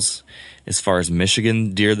goals as far as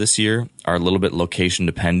Michigan deer this year are a little bit location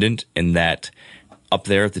dependent, in that up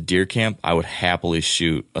there at the deer camp, I would happily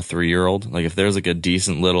shoot a 3-year-old. Like, if there's like a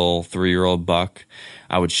decent little 3-year-old buck,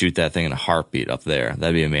 I would shoot that thing in a heartbeat up there.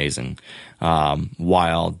 That'd be amazing.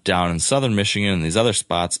 While down in southern Michigan and these other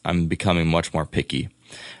spots, I'm becoming much more picky.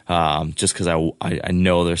 Just because I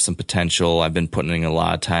know there's some potential. I've been putting in a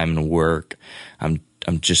lot of time and work. I'm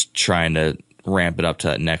just trying to ramp it up to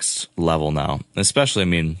that next level now.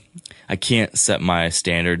 Especially, I can't set my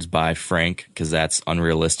standards by Frank because that's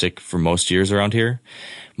unrealistic for most years around here.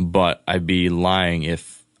 But I'd be lying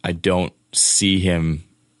if I don't see him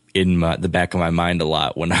in the back of my mind a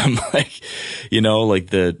lot when I'm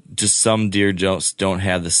just some deer just don't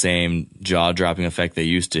have the same jaw-dropping effect they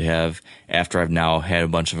used to have after I've now had a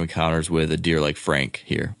bunch of encounters with a deer like Frank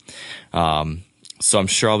here. So I'm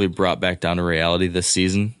sure I'll be brought back down to reality this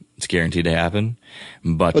season. It's guaranteed to happen.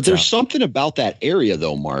 But there's something about that area,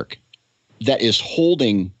 though, Mark, that is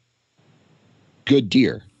holding good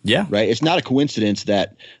deer. Yeah. Right. It's not a coincidence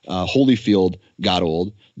that Holyfield got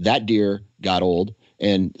old. That deer got old.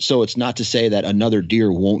 And so it's not to say that another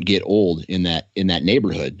deer won't get old in that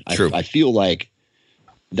neighborhood. True. I feel like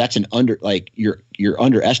that's you're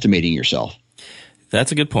underestimating yourself.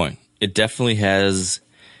 That's a good point. It definitely has.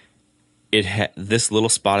 This little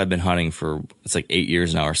spot I've been hunting for, it's like 8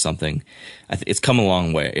 years now or something. It's come a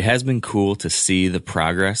long way. It has been cool to see the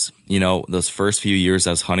progress. You know, those first few years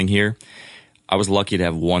I was hunting here, I was lucky to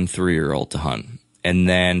have 1 3-year-old to hunt. And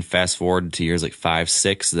then fast forward to years like 5,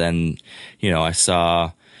 6, then, you know, I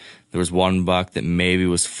saw there was one buck that maybe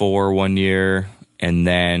was 4 one year. And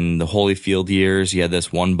then the Holyfield years, you had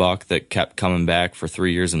this one buck that kept coming back for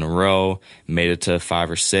 3 years in a row, made it to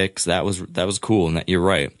 5 or 6. That was cool. And you're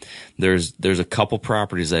right. There's a couple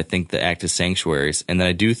properties that I think that act as sanctuaries. And then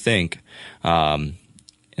I do think, and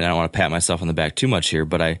I don't want to pat myself on the back too much here,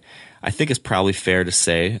 but I think it's probably fair to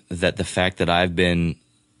say that the fact that I've been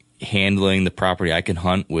handling the property I can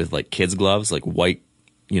hunt with like kids gloves, like white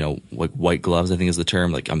gloves, I think is the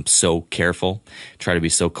term. Like I'm so careful, try to be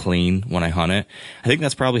so clean when I hunt it. I think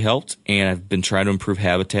that's probably helped. And I've been trying to improve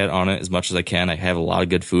habitat on it as much as I can. I have a lot of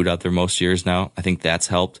good food out there most years now. I think that's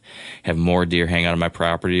helped. Have more deer hang out on my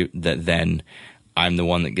property that then I'm the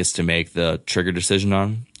one that gets to make the trigger decision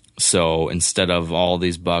on. So instead of all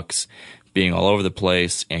these bucks being all over the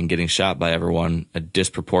place and getting shot by everyone, a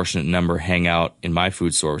disproportionate number hang out in my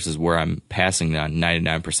food sources where I'm passing on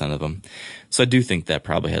 99% of them. So I do think that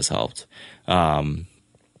probably has helped.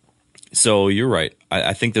 So you're right.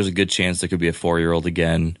 I think there's a good chance there could be a 4-year-old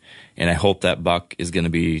again, and I hope that buck is going to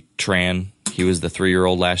be Tran. He was the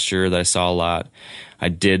 3-year-old last year that I saw a lot.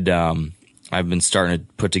 I've been starting to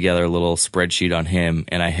put together a little spreadsheet on him,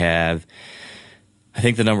 and I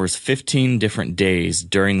think the number is 15 different days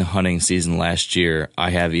during the hunting season last year.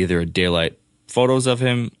 I have either a daylight photos of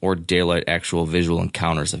him or daylight actual visual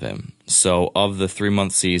encounters of him. So of the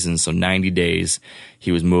 3-month season, so 90 days,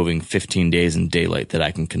 he was moving 15 days in daylight that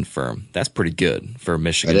I can confirm. That's pretty good for a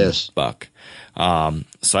Michigan buck.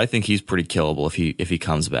 So I think he's pretty killable if he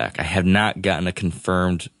comes back. I have not gotten a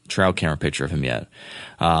confirmed trail camera picture of him yet.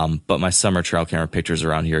 But my summer trail camera pictures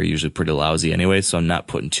around here are usually pretty lousy anyway, so I'm not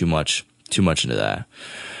putting too much into that.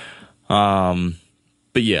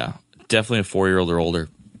 But yeah, definitely a 4-year-old or older.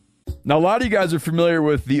 Now, a lot of you guys are familiar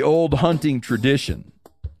with the old hunting tradition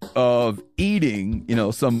of eating,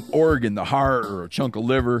 some organ, the heart or a chunk of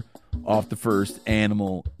liver off the first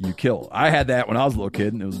animal you kill. I had that when I was a little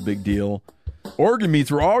kid, and it was a big deal. Organ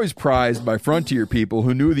meats were always prized by frontier people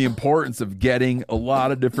who knew the importance of getting a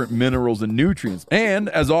lot of different minerals and nutrients. And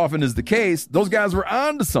as often is the case, those guys were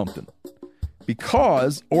onto something,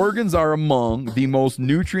 because organs are among the most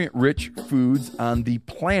nutrient-rich foods on the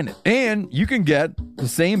planet. And you can get the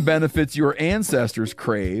same benefits your ancestors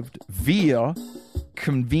craved via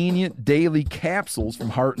convenient daily capsules from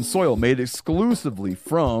Heart and Soil, made exclusively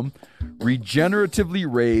from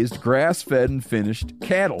regeneratively raised, grass-fed, and finished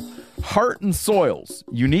cattle. Heart and Soil's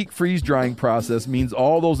unique freeze-drying process means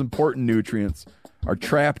all those important nutrients are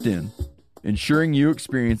trapped in, ensuring you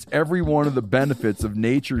experience every one of the benefits of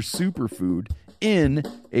nature's superfood in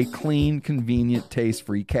a clean, convenient,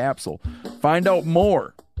 taste-free capsule. Find out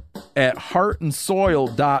more at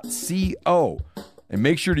heartandsoil.co and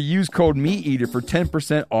make sure to use code MeatEater for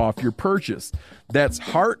 10% off your purchase. That's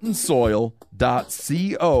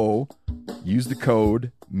heartandsoil.co. Use the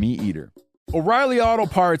code MeatEater. O'Reilly Auto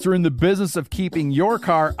Parts are in the business of keeping your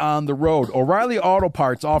car on the road. O'Reilly Auto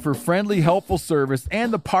Parts offer friendly, helpful service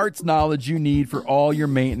and the parts knowledge you need for all your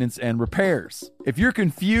maintenance and repairs. If you're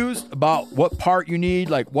confused about what part you need,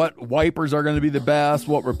 like what wipers are going to be the best,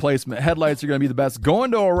 what replacement headlights are going to be the best, go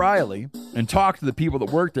into O'Reilly and talk to the people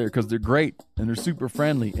that work there, because they're great and they're super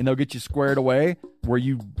friendly, and they'll get you squared away where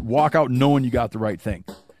you walk out knowing you got the right thing.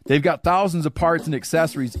 They've got thousands of parts and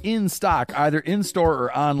accessories in stock, either in-store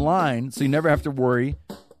or online, so you never have to worry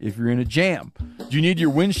if you're in a jam. Do you need your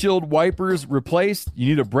windshield wipers replaced? You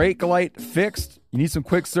need a brake light fixed? You need some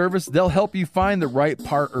quick service? They'll help you find the right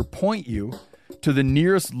part or point you to the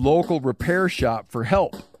nearest local repair shop for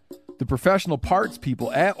help. The professional parts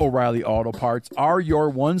people at O'Reilly Auto Parts are your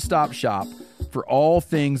one-stop shop for all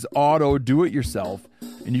things auto do-it-yourself,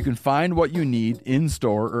 and you can find what you need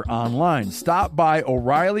in-store or online. Stop by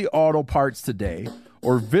O'Reilly Auto Parts today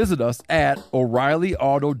or visit us at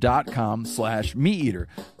O'ReillyAuto.com/MeatEater.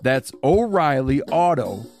 That's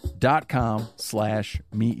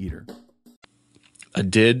O'ReillyAuto.com/MeatEater.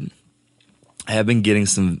 I have been getting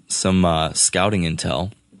some scouting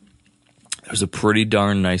intel There's a pretty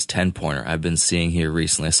darn nice 10-pointer I've been seeing here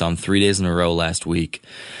recently. I saw him 3 days in a row last week.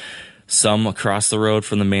 Some across the road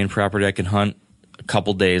from the main property I can hunt, a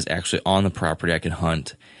couple days actually on the property I can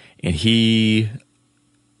hunt. And he's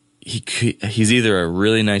either a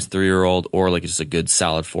really nice 3-year-old or like just a good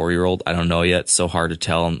solid 4-year-old. I don't know yet. So hard to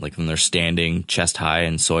tell, like when they're standing chest high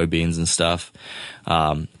in soybeans and stuff.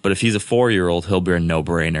 But if he's a 4-year-old, he'll be a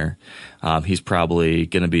no-brainer. He's probably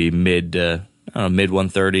going to be mid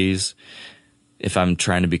 130s. If I'm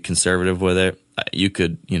trying to be conservative with it, you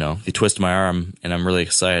could, if you twist my arm and I'm really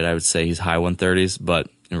excited, I would say he's high 130s. But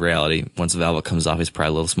in reality, once the velvet comes off, he's probably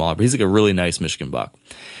a little smaller. But he's like a really nice Michigan buck.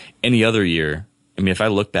 Any other year, if I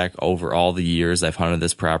look back over all the years I've hunted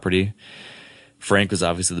this property, Frank was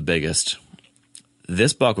obviously the biggest.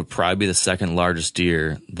 This buck would probably be the second largest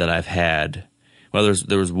deer that I've had. Well,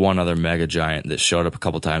 there was one other mega giant that showed up a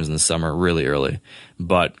couple times in the summer really early.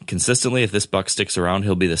 But consistently, if this buck sticks around,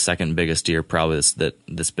 he'll be the second biggest deer probably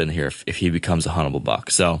that's been here if he becomes a huntable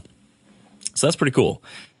buck. So that's pretty cool.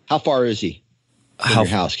 How far is he from your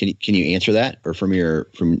house? Can you answer that, or from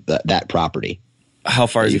that property? How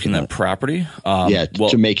far is he from that property?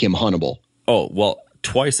 To make him huntable. Oh, well,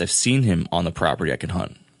 twice I've seen him on the property I can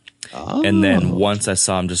hunt. Oh. And then once I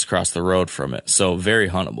saw him just across the road from it. So very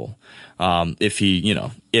huntable.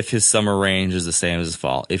 If his summer range is the same as his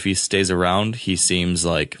fall, if he stays around, he seems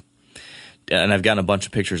like, and I've gotten a bunch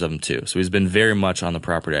of pictures of him too. So he's been very much on the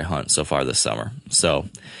property I hunt so far this summer. So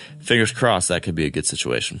fingers crossed that could be a good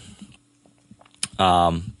situation.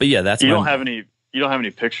 But yeah, that's you don't have any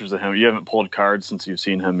pictures of him. You haven't pulled cards since you've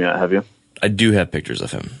seen him yet, have you? I do have pictures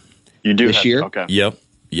of him. You do this year? Okay.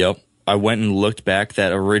 Yep. I went and looked back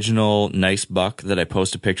that original nice buck that I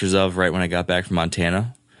posted pictures of right when I got back from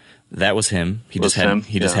Montana. That was him. He just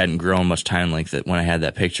hadn't grown much time length when I had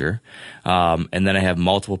that picture. And then I have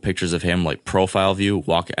multiple pictures of him, like profile view.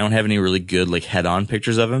 I don't have any really good like head-on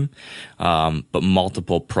pictures of him, but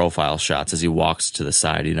multiple profile shots as he walks to the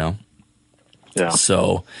side. Yeah.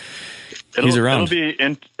 So he's around.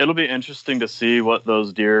 It'll be interesting to see what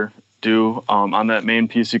those deer do on that main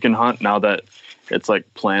piece you can hunt now that it's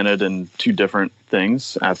like planted in two different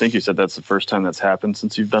things. I think you said that's the first time that's happened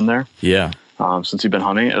since you've been there. Yeah. Since you've been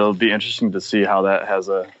hunting, it'll be interesting to see how that has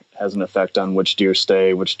an effect on which deer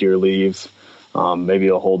stay, which deer leave. Maybe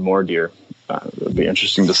it'll hold more deer. It'll be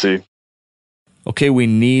interesting to see. Okay, we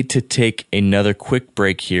need to take another quick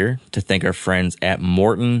break here to thank our friends at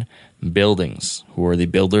Morton Buildings, who are the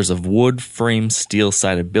builders of wood frame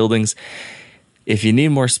steel-sided buildings. If you need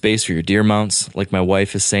more space for your deer mounts, like my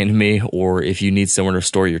wife is saying to me, or if you need somewhere to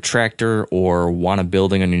store your tractor or want a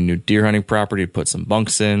building on your new deer hunting property to put some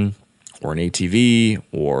bunks in, or an ATV,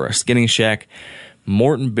 or a skinning shack,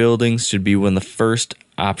 Morton Buildings should be one of the first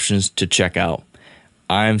options to check out.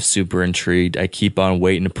 I'm super intrigued. I keep on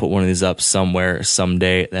waiting to put one of these up somewhere,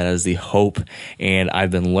 someday. That is the hope. And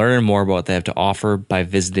I've been learning more about what they have to offer by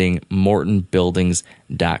visiting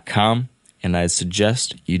mortonbuildings.com. And I'd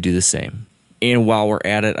suggest you do the same. And while we're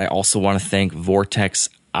at it, I also want to thank Vortex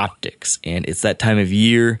Optics. And it's that time of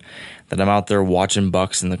year that I'm out there watching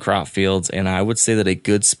bucks in the crop fields, and I would say that a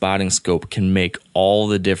good spotting scope can make all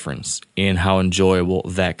the difference in how enjoyable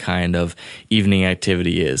that kind of evening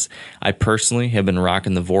activity is. I personally have been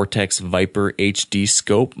rocking the Vortex Viper HD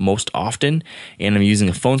scope most often, and I'm using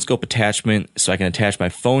a phone scope attachment so I can attach my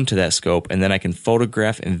phone to that scope, and then I can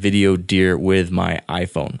photograph and video deer with my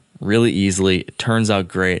iPhone really easily. It turns out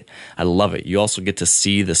great. I love it. You also get to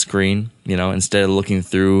see the screen, instead of looking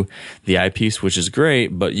through the eyepiece, which is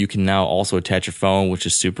great, but you can now also attach your phone, which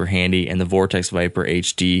is super handy. And the Vortex Viper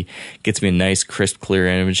HD gets me a nice, crisp, clear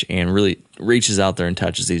image and really reaches out there and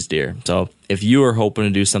touches these deer. So if you are hoping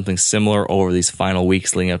to do something similar over these final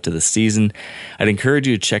weeks leading up to the season, I'd encourage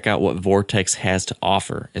you to check out what Vortex has to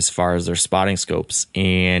offer as far as their spotting scopes.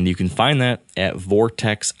 And you can find that at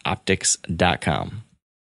vortexoptics.com.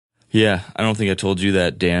 Yeah, I don't think I told you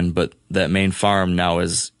that, Dan, but that main farm now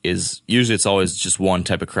is usually it's always just one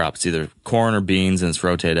type of crop. It's either corn or beans, and it's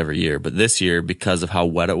rotated every year. But this year, because of how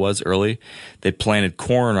wet it was early, they planted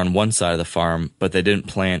corn on one side of the farm, but they didn't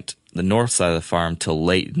plant the north side of the farm till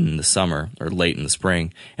late in the summer or late in the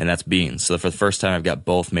spring, and that's beans. So for the first time, I've got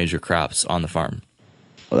both major crops on the farm.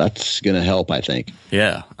 Well, that's going to help, I think.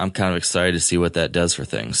 Yeah, I'm kind of excited to see what that does for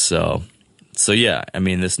things. So yeah, I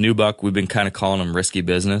mean, this new buck, we've been kind of calling him Risky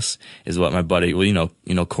Business, is what my buddy,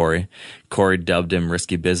 Corey dubbed him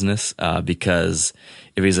Risky Business, because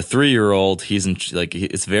if he's a 3-year-old,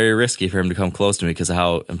 it's very risky for him to come close to me because of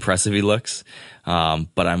how impressive he looks.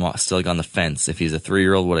 But I'm still on the fence. If he's a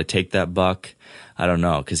 3-year-old, would I take that buck? I don't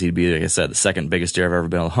know, because he'd be, like I said, the second biggest deer I've ever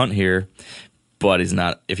been able to hunt here. but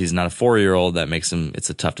if he's not a 4-year-old, that makes him, it's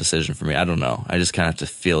a tough decision for me. I don't know. I just kind of have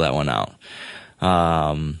to feel that one out.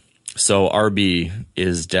 So RB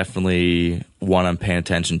is definitely one I'm paying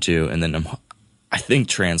attention to. And then I think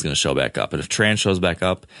Tran's going to show back up. And if Tran shows back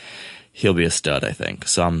up, he'll be a stud, I think.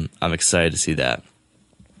 So I'm excited to see that.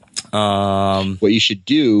 What you should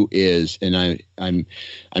do is, and I'm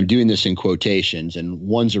doing this in quotations, and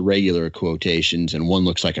one's a regular quotations and one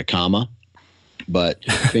looks like a comma, but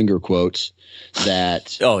finger quotes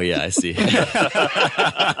that. Oh yeah, I see.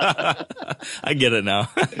 I get it now.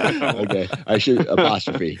 Okay, I should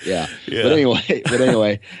apostrophe. Yeah. But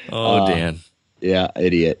anyway. Oh, Dan. Yeah,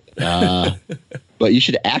 idiot. But you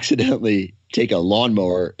should accidentally take a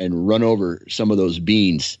lawnmower and run over some of those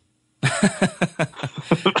beans.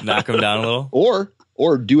 Knock them down a little,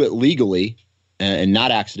 or do it legally and not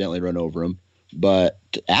accidentally run over them, but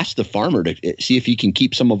ask the farmer to see if he can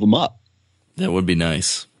keep some of them up. That would be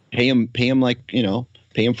nice. Pay him pay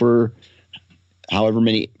him for however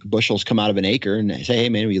many bushels come out of an acre, and say, hey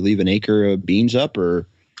man, will you leave an acre of beans up, or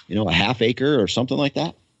a half acre or something like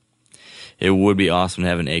that? It would be awesome to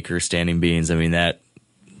have an acre standing beans. I mean,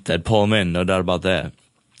 that'd pull them in, no doubt about that.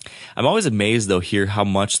 I'm always amazed though here how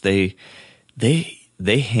much they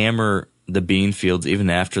hammer the bean fields even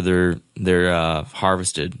after they're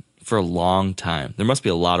harvested for a long time. There must be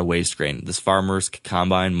a lot of waste grain. This farmer's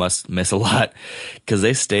combine must miss a lot because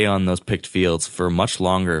they stay on those picked fields for much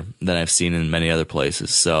longer than I've seen in many other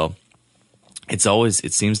places. So it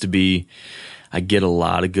seems to be, I get a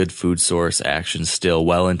lot of good food source action still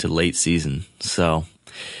well into late season. So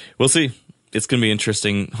we'll see. It's going to be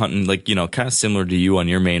interesting hunting, kind of similar to you on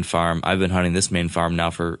your main farm. I've been hunting this main farm now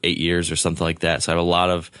for 8 years or something like that. So I have a lot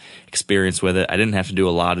of experience with it. I didn't have to do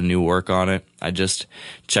a lot of new work on it. I just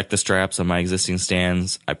checked the straps on my existing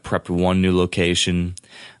stands. I prepped one new location.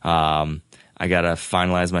 I got to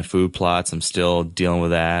finalize my food plots. I'm still dealing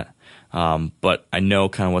with that. But I know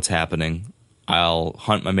kind of what's happening. I'll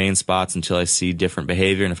hunt my main spots until I see different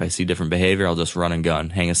behavior. And if I see different behavior, I'll just run and gun,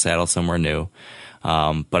 hang a saddle somewhere new.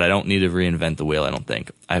 But I don't need to reinvent the wheel, I don't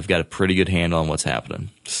think. I've got a pretty good handle on what's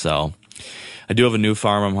happening. So I do have a new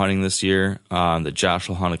farm I'm hunting this year that Josh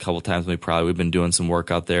will hunt a couple times with me. We've been doing some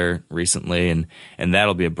work out there recently, and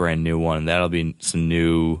that'll be a brand new one. That'll be some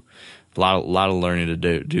new, a lot of learning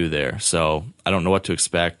to do there. So I don't know what to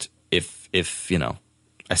expect if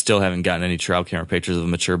I still haven't gotten any trail camera pictures of a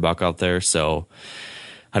mature buck out there. So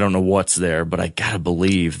I don't know what's there, but I gotta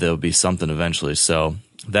believe there'll be something eventually. So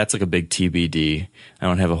that's like a big TBD. I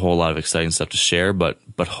don't have a whole lot of exciting stuff to share, but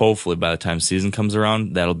hopefully by the time season comes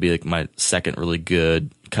around, that'll be like my second really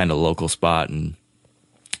good kind of local spot, and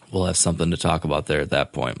we'll have something to talk about there at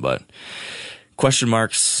that point. But question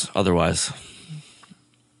marks otherwise.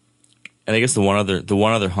 And I guess the one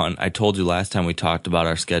other hunt, I told you last time we talked about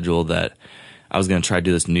our schedule that I was going to try to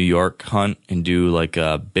do this New York hunt and do like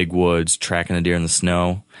big woods, tracking a deer in the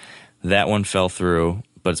snow. That one fell through,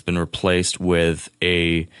 but it's been replaced with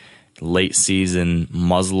a late season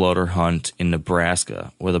muzzleloader hunt in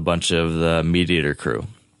Nebraska with a bunch of the Mediator crew.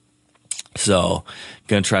 So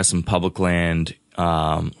going to try some public land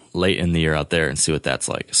late in the year out there and see what that's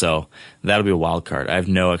like. So that'll be a wild card. I have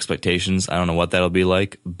no expectations. I don't know what that'll be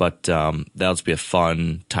like, but that'll just be a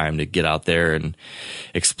fun time to get out there and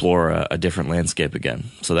explore a different landscape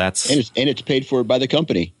again. So that's and it's paid for by the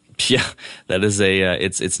company. Yeah, that is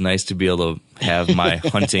it's nice to be able to have my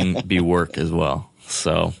hunting be work as well.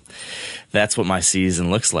 So that's what my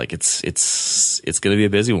season looks like. It's going to be a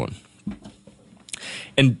busy one.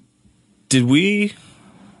 And did we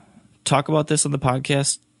talk about this on the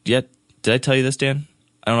podcast yet? Did I tell you this, Dan?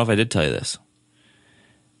 I don't know if I did tell you this.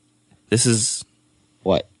 This is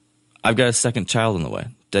what? I've got a second child on the way.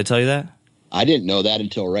 Did I tell you that? I didn't know that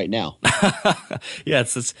until right now. Yeah,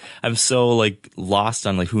 I'm so lost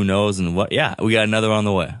on who knows and what. Yeah, we got another one on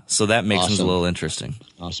the way, so that makes things a little interesting.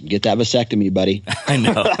 Awesome, get that vasectomy, buddy. I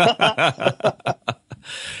know.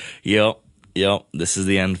 Yep. This is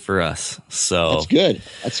the end for us. So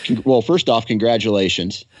that's good. Well, first off,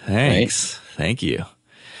 congratulations. Thanks. Right? Thank you.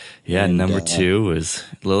 Yeah, and number 2 was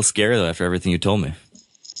a little scary though after everything you told me.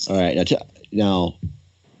 All right, now,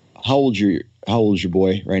 how old's your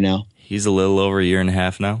boy right now? He's a little over a year and a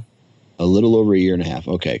half now. A little over a year and a half.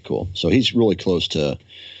 Okay, cool. So he's really close to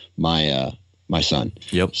my son.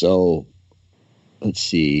 Yep. So let's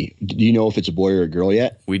see. Do you know if it's a boy or a girl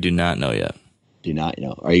yet? We do not know yet. Do not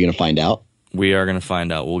know. Are you going to find out? We are going to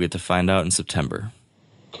find out. We'll get to find out in September.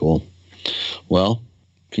 Cool. Well,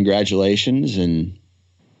 congratulations, and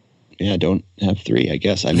I don't have 3, I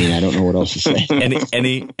guess. I mean, I don't know what else to say.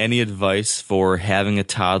 Any advice for having a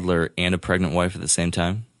toddler and a pregnant wife at the same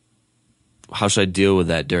time? how should I deal with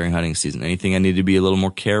that during hunting season? Anything I need to be a little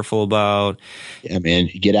more careful about? Yeah, man,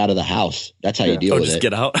 get out of the house. That's how you deal with just it.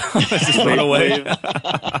 Get out. Just run away.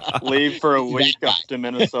 Leave for a week up to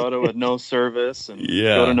Minnesota with no service, and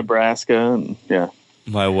go to Nebraska, and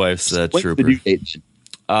My wife's a trooper. The due date?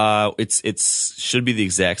 It's should be the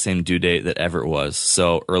exact same due date that Everett was,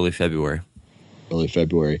 so early February. Early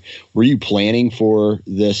February. Were you planning for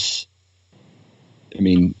this? I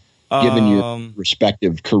mean, given your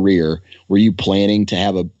respective career, were you planning to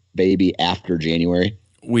have a baby after January?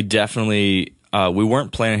 We definitely we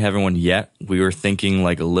weren't planning having one yet. We were thinking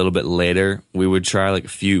like a little bit later. We would try like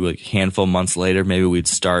handful months later. Maybe we'd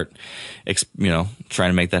start, trying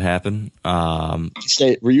to make that happen.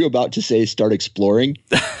 Were you about to say start exploring?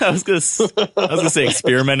 I was gonna say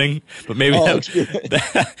experimenting, but maybe that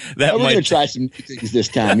we're gonna try some new things this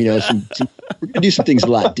time. We're gonna do some things a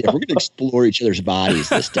lot different. We're gonna explore each other's bodies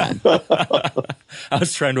this time. I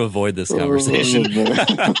was trying to avoid this conversation.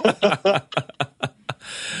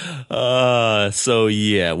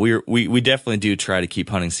 We definitely do try to keep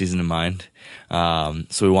hunting season in mind. So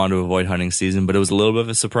we wanted to avoid hunting season, but it was a little bit of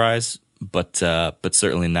a surprise, but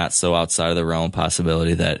certainly not so outside of the realm of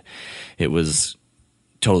possibility that it was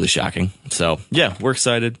totally shocking. So yeah, we're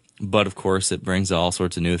excited, but of course it brings all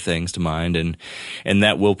sorts of new things to mind, and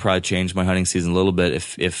that will probably change my hunting season a little bit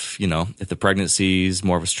if the pregnancy is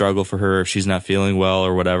more of a struggle for her, if she's not feeling well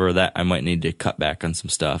or whatever, that I might need to cut back on some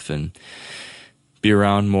stuff and be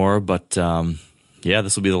around more. But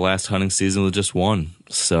this will be the last hunting season with just one,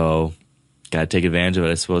 so gotta take advantage of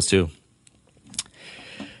it, I suppose, too.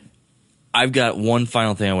 I've got one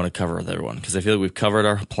final thing I want to cover with everyone, because I feel like we've covered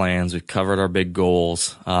our plans, we've covered our big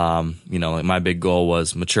goals. Like my big goal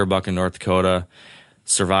was mature buck in North Dakota,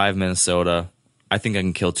 survive Minnesota. I think I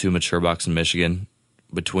can kill 2 mature bucks in Michigan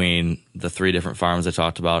between the 3 different farms I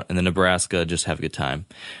talked about, and then Nebraska, just have a good time.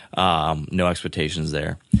 No expectations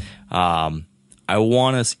there. I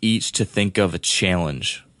want us each to think of a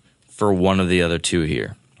challenge for one of the other 2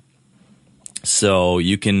 here. So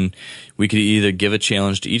we could either give a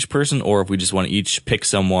challenge to each person, or if we just want to each pick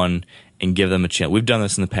someone and give them a challenge. We've done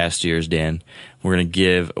this in the past years, Dan. We're going to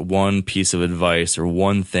give one piece of advice or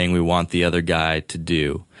one thing we want the other guy to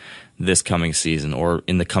do this coming season or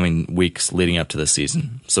in the coming weeks leading up to the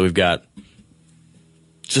season. So we've got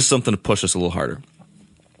just something to push us a little harder.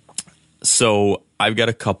 So I've got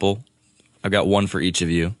a couple. I've got one for each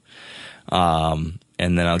of you, and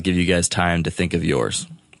then I'll give you guys time to think of yours.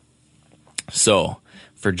 So,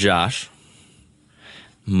 for Josh,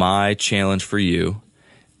 my challenge for you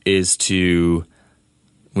is we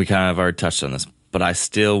kind of already touched on this, but I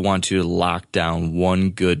still want you to lock down one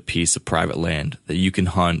good piece of private land that you can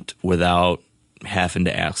hunt without having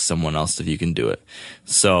to ask someone else if you can do it.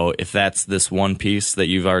 So if that's this one piece that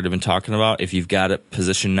you've already been talking about, if you've got it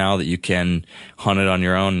positioned now that you can hunt it on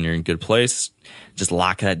your own and you're in a good place, just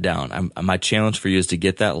lock that down. My challenge for you is to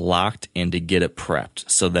get that locked and to get it prepped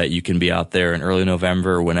so that you can be out there in early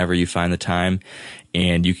November or whenever you find the time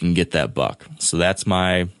and you can get that buck. So that's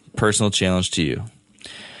my personal challenge to you.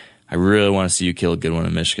 I really want to see you kill a good one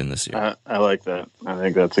in Michigan this year. I like that. I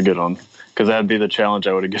think that's a good one, because that'd be the challenge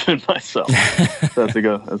I would have given myself. That's a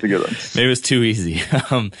good one. Maybe it's too easy.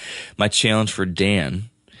 My challenge for Dan,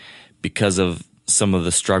 because of some of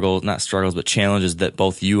the challenges that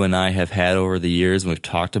both you and I have had over the years, and we've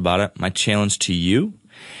talked about it. My challenge to you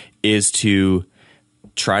is to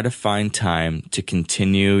try to find time to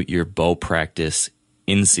continue your bow practice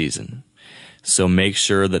in season. So make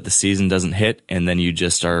sure that the season doesn't hit and then you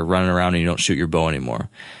just are running around and you don't shoot your bow anymore.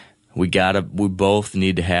 We both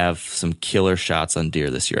need to have some killer shots on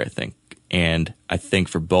deer this year, I think. And I think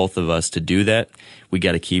for both of us to do that, we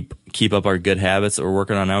got to keep up our good habits that we're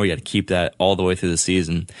working on now. We got to keep that all the way through the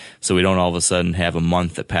season, so we don't all of a sudden have a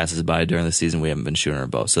month that passes by during the season we haven't been shooting our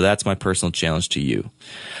bow. So that's my personal challenge to you.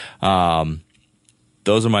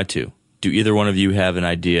 Those are my 2. Do either one of you have an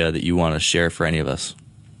idea that you want to share for any of us?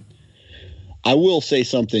 I will say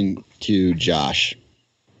something to Josh,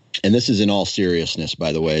 and this is in all seriousness,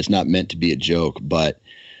 by the way. It's not meant to be a joke, but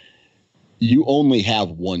you only have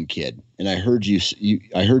one kid. And I heard you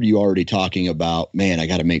already talking about, man, I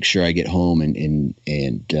got to make sure I get home and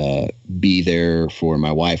be there for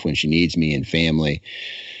my wife when she needs me and family.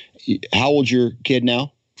 How old's your kid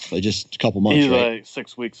now? Just a couple months, He's right? like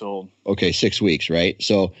 6 weeks old. Okay, 6 weeks, right?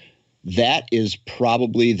 So that is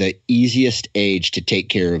probably the easiest age to take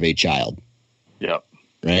care of a child. Yep.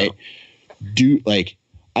 Right.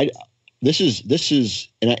 Yep. This is,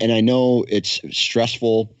 and I know it's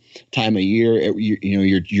stressful time of year.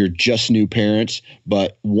 You're just new parents,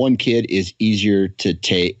 but one kid is easier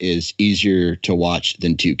to watch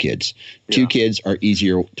than two kids. Yeah. Two kids are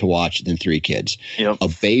easier to watch than three kids. Yep. A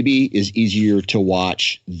baby is easier to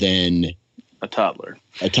watch than a toddler.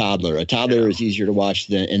 A toddler is easier to watch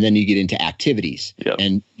than, and then you get into activities. Yep.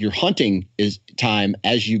 And your hunting is time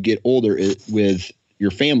as you get older with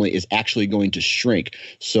your family is actually going to shrink.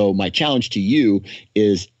 So my challenge to you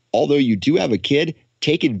is, although you do have a kid,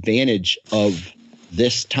 take advantage of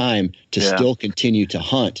this time to still continue to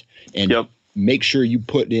hunt and make sure you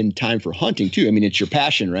put in time for hunting too. I mean, it's your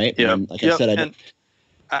passion, right? Yeah. Like I said,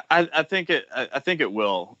 I think it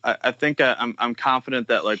will. I think I'm confident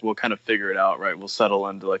that like we'll kind of figure it out, right? We'll settle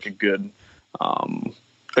into like a good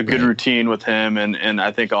routine with him, and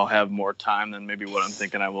I think I'll have more time than maybe what I'm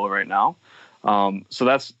thinking I will right now. So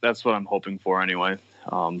that's what I'm hoping for anyway.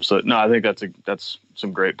 So no, I think that's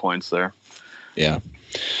some great points there. Yeah.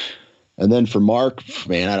 And then for Mark,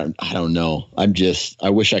 man, I don't know. I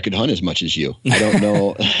wish I could hunt as much as you. I don't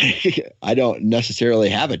know. I don't necessarily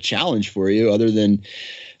have a challenge for you other than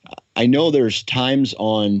I know there's times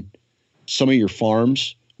on some of your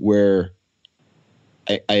farms where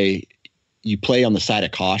you play on the side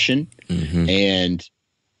of caution, and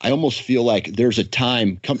I almost feel like there's a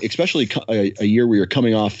time, especially a year where you're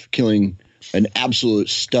coming off killing an absolute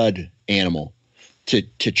stud animal,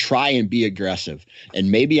 to try and be aggressive.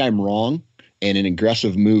 And maybe I'm wrong and an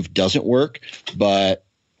aggressive move doesn't work, but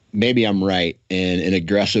maybe I'm right. And an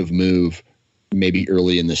aggressive move maybe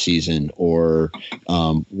early in the season or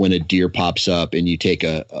when a deer pops up and you take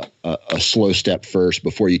a slow step first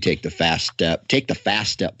before you take the fast step. Take the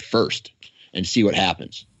fast step first and see what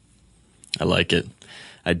happens. I like it.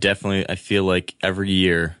 I feel like every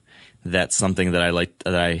year that's something that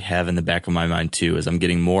I have in the back of my mind too, is I'm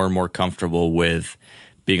getting more and more comfortable with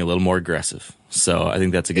being a little more aggressive. So I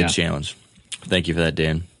think that's a good challenge. Thank you for that,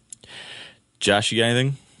 Dan. Josh, you got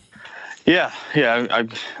anything? Yeah.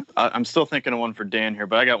 I'm still thinking of one for Dan here,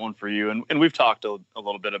 but I got one for you. And we've talked a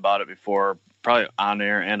little bit about it before, probably on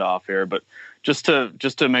air and off air, but just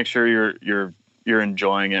to make sure you're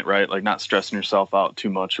enjoying it, right? Like not stressing yourself out too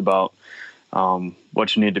much about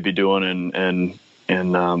what you need to be doing and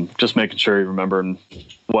just making sure you remember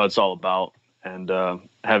what it's all about and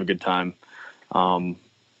have a good time.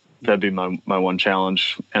 That'd be my one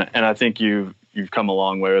challenge. And I think you've come a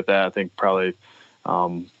long way with that. I think probably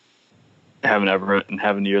having Everett and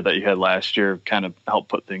having the year that you had last year kind of helped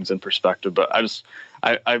put things in perspective. But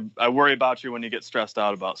I worry about you when you get stressed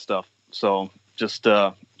out about stuff. So just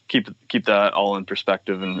keep that all in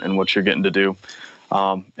perspective and what you're getting to do.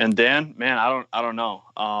 And Dan, man, I don't know.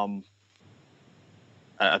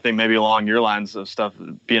 I think maybe along your lines of stuff,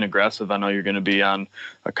 being aggressive. I know you're going to be on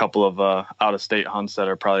a couple of out-of-state hunts that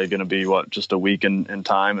are probably going to be just a week in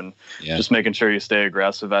time, and just making sure you stay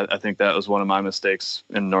aggressive. I think that was one of my mistakes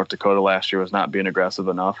in North Dakota last year, was not being aggressive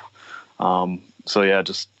enough. So yeah,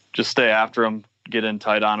 just stay after them, get in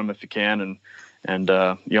tight on them if you can, and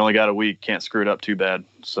you only got a week, can't screw it up too bad.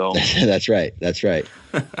 So that's right.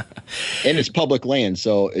 And it's public land,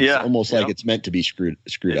 so it's almost like it's meant to be screwed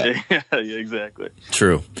up. Yeah, exactly.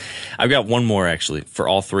 True. I've got one more actually for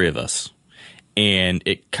all three of us, and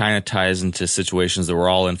it kind of ties into situations that we're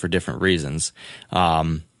all in for different reasons.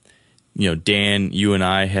 Dan, you and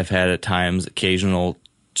I have had at times occasional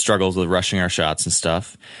struggles with rushing our shots and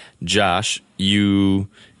stuff. Josh, you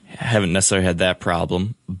haven't necessarily had that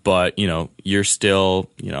problem, but you're still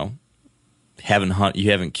you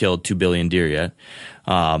haven't killed 2 billion deer yet.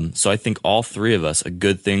 So I think all three of us, a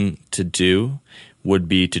good thing to do would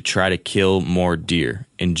be to try to kill more deer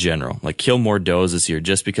in general, like kill more does this year,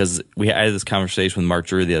 just because I had this conversation with Mark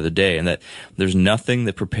Drury the other day, and that there's nothing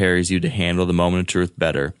that prepares you to handle the moment of truth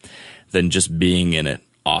better than just being in it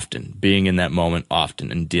often, being in that moment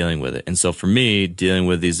often and dealing with it. And so for me, dealing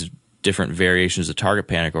with these different variations of target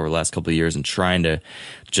panic over the last couple of years and trying to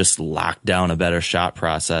just lock down a better shot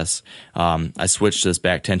process, I switched to this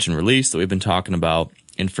back tension release that we've been talking about.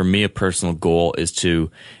 And for me, a personal goal is to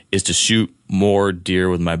shoot more deer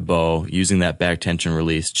with my bow using that back tension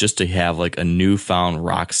release, just to have like a newfound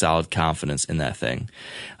rock solid confidence in that thing.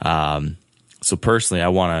 So personally, I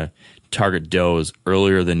want to target does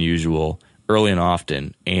earlier than usual, early and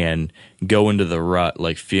often, and go into the rut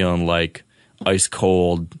like feeling like ice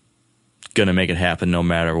cold gonna make it happen no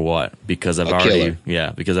matter what, because I've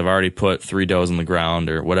already put 3 does in the ground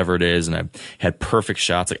or whatever it is, and I've had perfect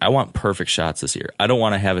shots. Like, I want perfect shots this year. I don't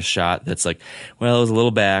want to have a shot that's like, well, it was a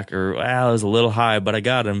little back, or well, it was a little high, but I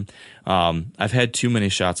got him. I've had too many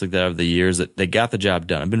shots like that over the years that they got the job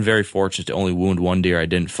done. I've been very fortunate to only wound one deer I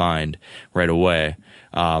didn't find right away.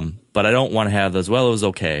 But I don't want to have those, well, it was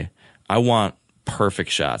okay. I want perfect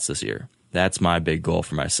shots this year. That's my big goal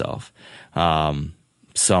for myself.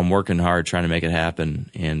 So I'm working hard trying to make it happen,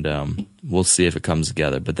 and we'll see if it comes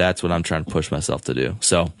together. But that's what I'm trying to push myself to do.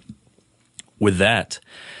 So with that,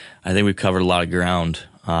 I think we've covered a lot of ground.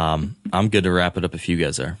 I'm good to wrap it up if you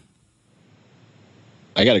guys are.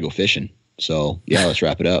 I got to go fishing. So, yeah, let's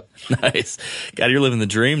wrap it up. Nice. God, you're living the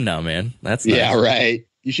dream now, man. That's nice. Yeah, right.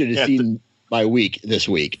 You should have seen my week this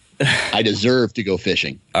week. I deserve to go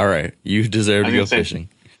fishing. All right. You deserve to go fishing.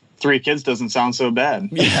 3 kids doesn't sound so bad.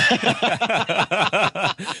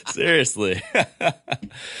 Seriously. All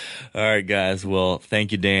right, guys. Well,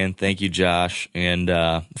 thank you, Dan. Thank you, Josh. And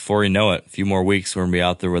before you know it, a few more weeks, we're going to be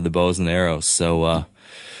out there with the bows and arrows. So,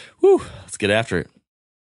 let's get after it.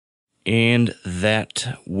 And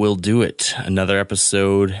that will do it. Another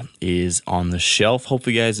episode is on the shelf.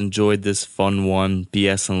 Hopefully you guys enjoyed this fun one,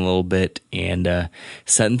 BSing a little bit, and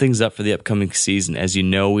setting things up for the upcoming season. As you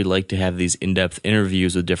know, we like to have these in-depth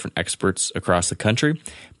interviews with different experts across the country.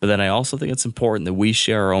 But then I also think it's important that we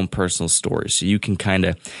share our own personal stories so you can kind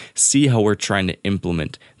of see how we're trying to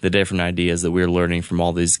implement the different ideas that we're learning from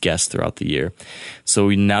all these guests throughout the year. So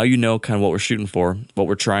now you know kind of what we're shooting for, what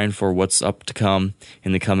we're trying for, what's up to come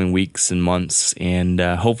in the coming weeks and months. And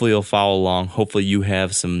hopefully you'll follow along. Hopefully you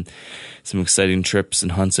have some exciting trips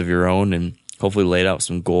and hunts of your own, and hopefully laid out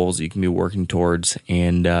some goals that you can be working towards.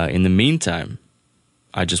 And in the meantime,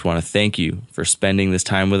 I just want to thank you for spending this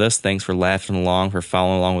time with us. Thanks for laughing along, for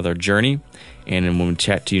following along with our journey. And when we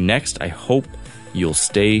chat to you next, I hope you'll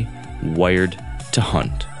stay wired to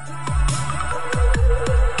hunt.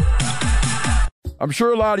 I'm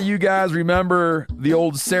sure a lot of you guys remember the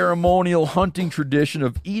old ceremonial hunting tradition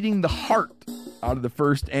of eating the heart out of the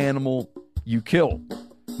first animal you kill.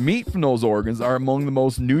 Meat from those organs are among the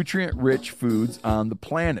most nutrient-rich foods on the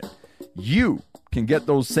planet. You can get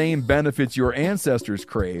those same benefits your ancestors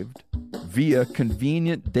craved via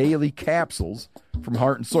convenient daily capsules from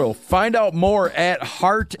Heart and Soil. Find out more at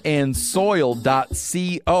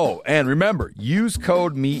heartandsoil.co. And remember, use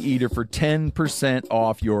code MeatEater for 10%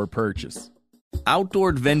 off your purchase. Outdoor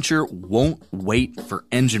adventure won't wait for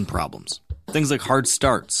engine problems. Things like hard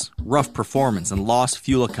starts, rough performance, and lost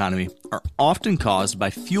fuel economy are often caused by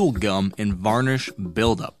fuel gum and varnish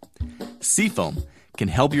buildup. Seafoam can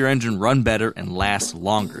help your engine run better and last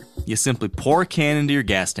longer. You simply pour a can into your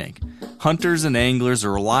gas tank. Hunters and anglers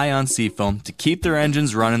rely on Seafoam to keep their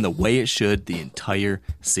engines running the way it should the entire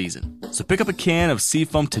season. So pick up a can of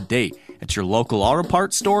Seafoam today at your local auto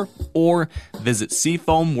parts store or visit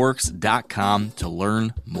seafoamworks.com to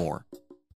learn more.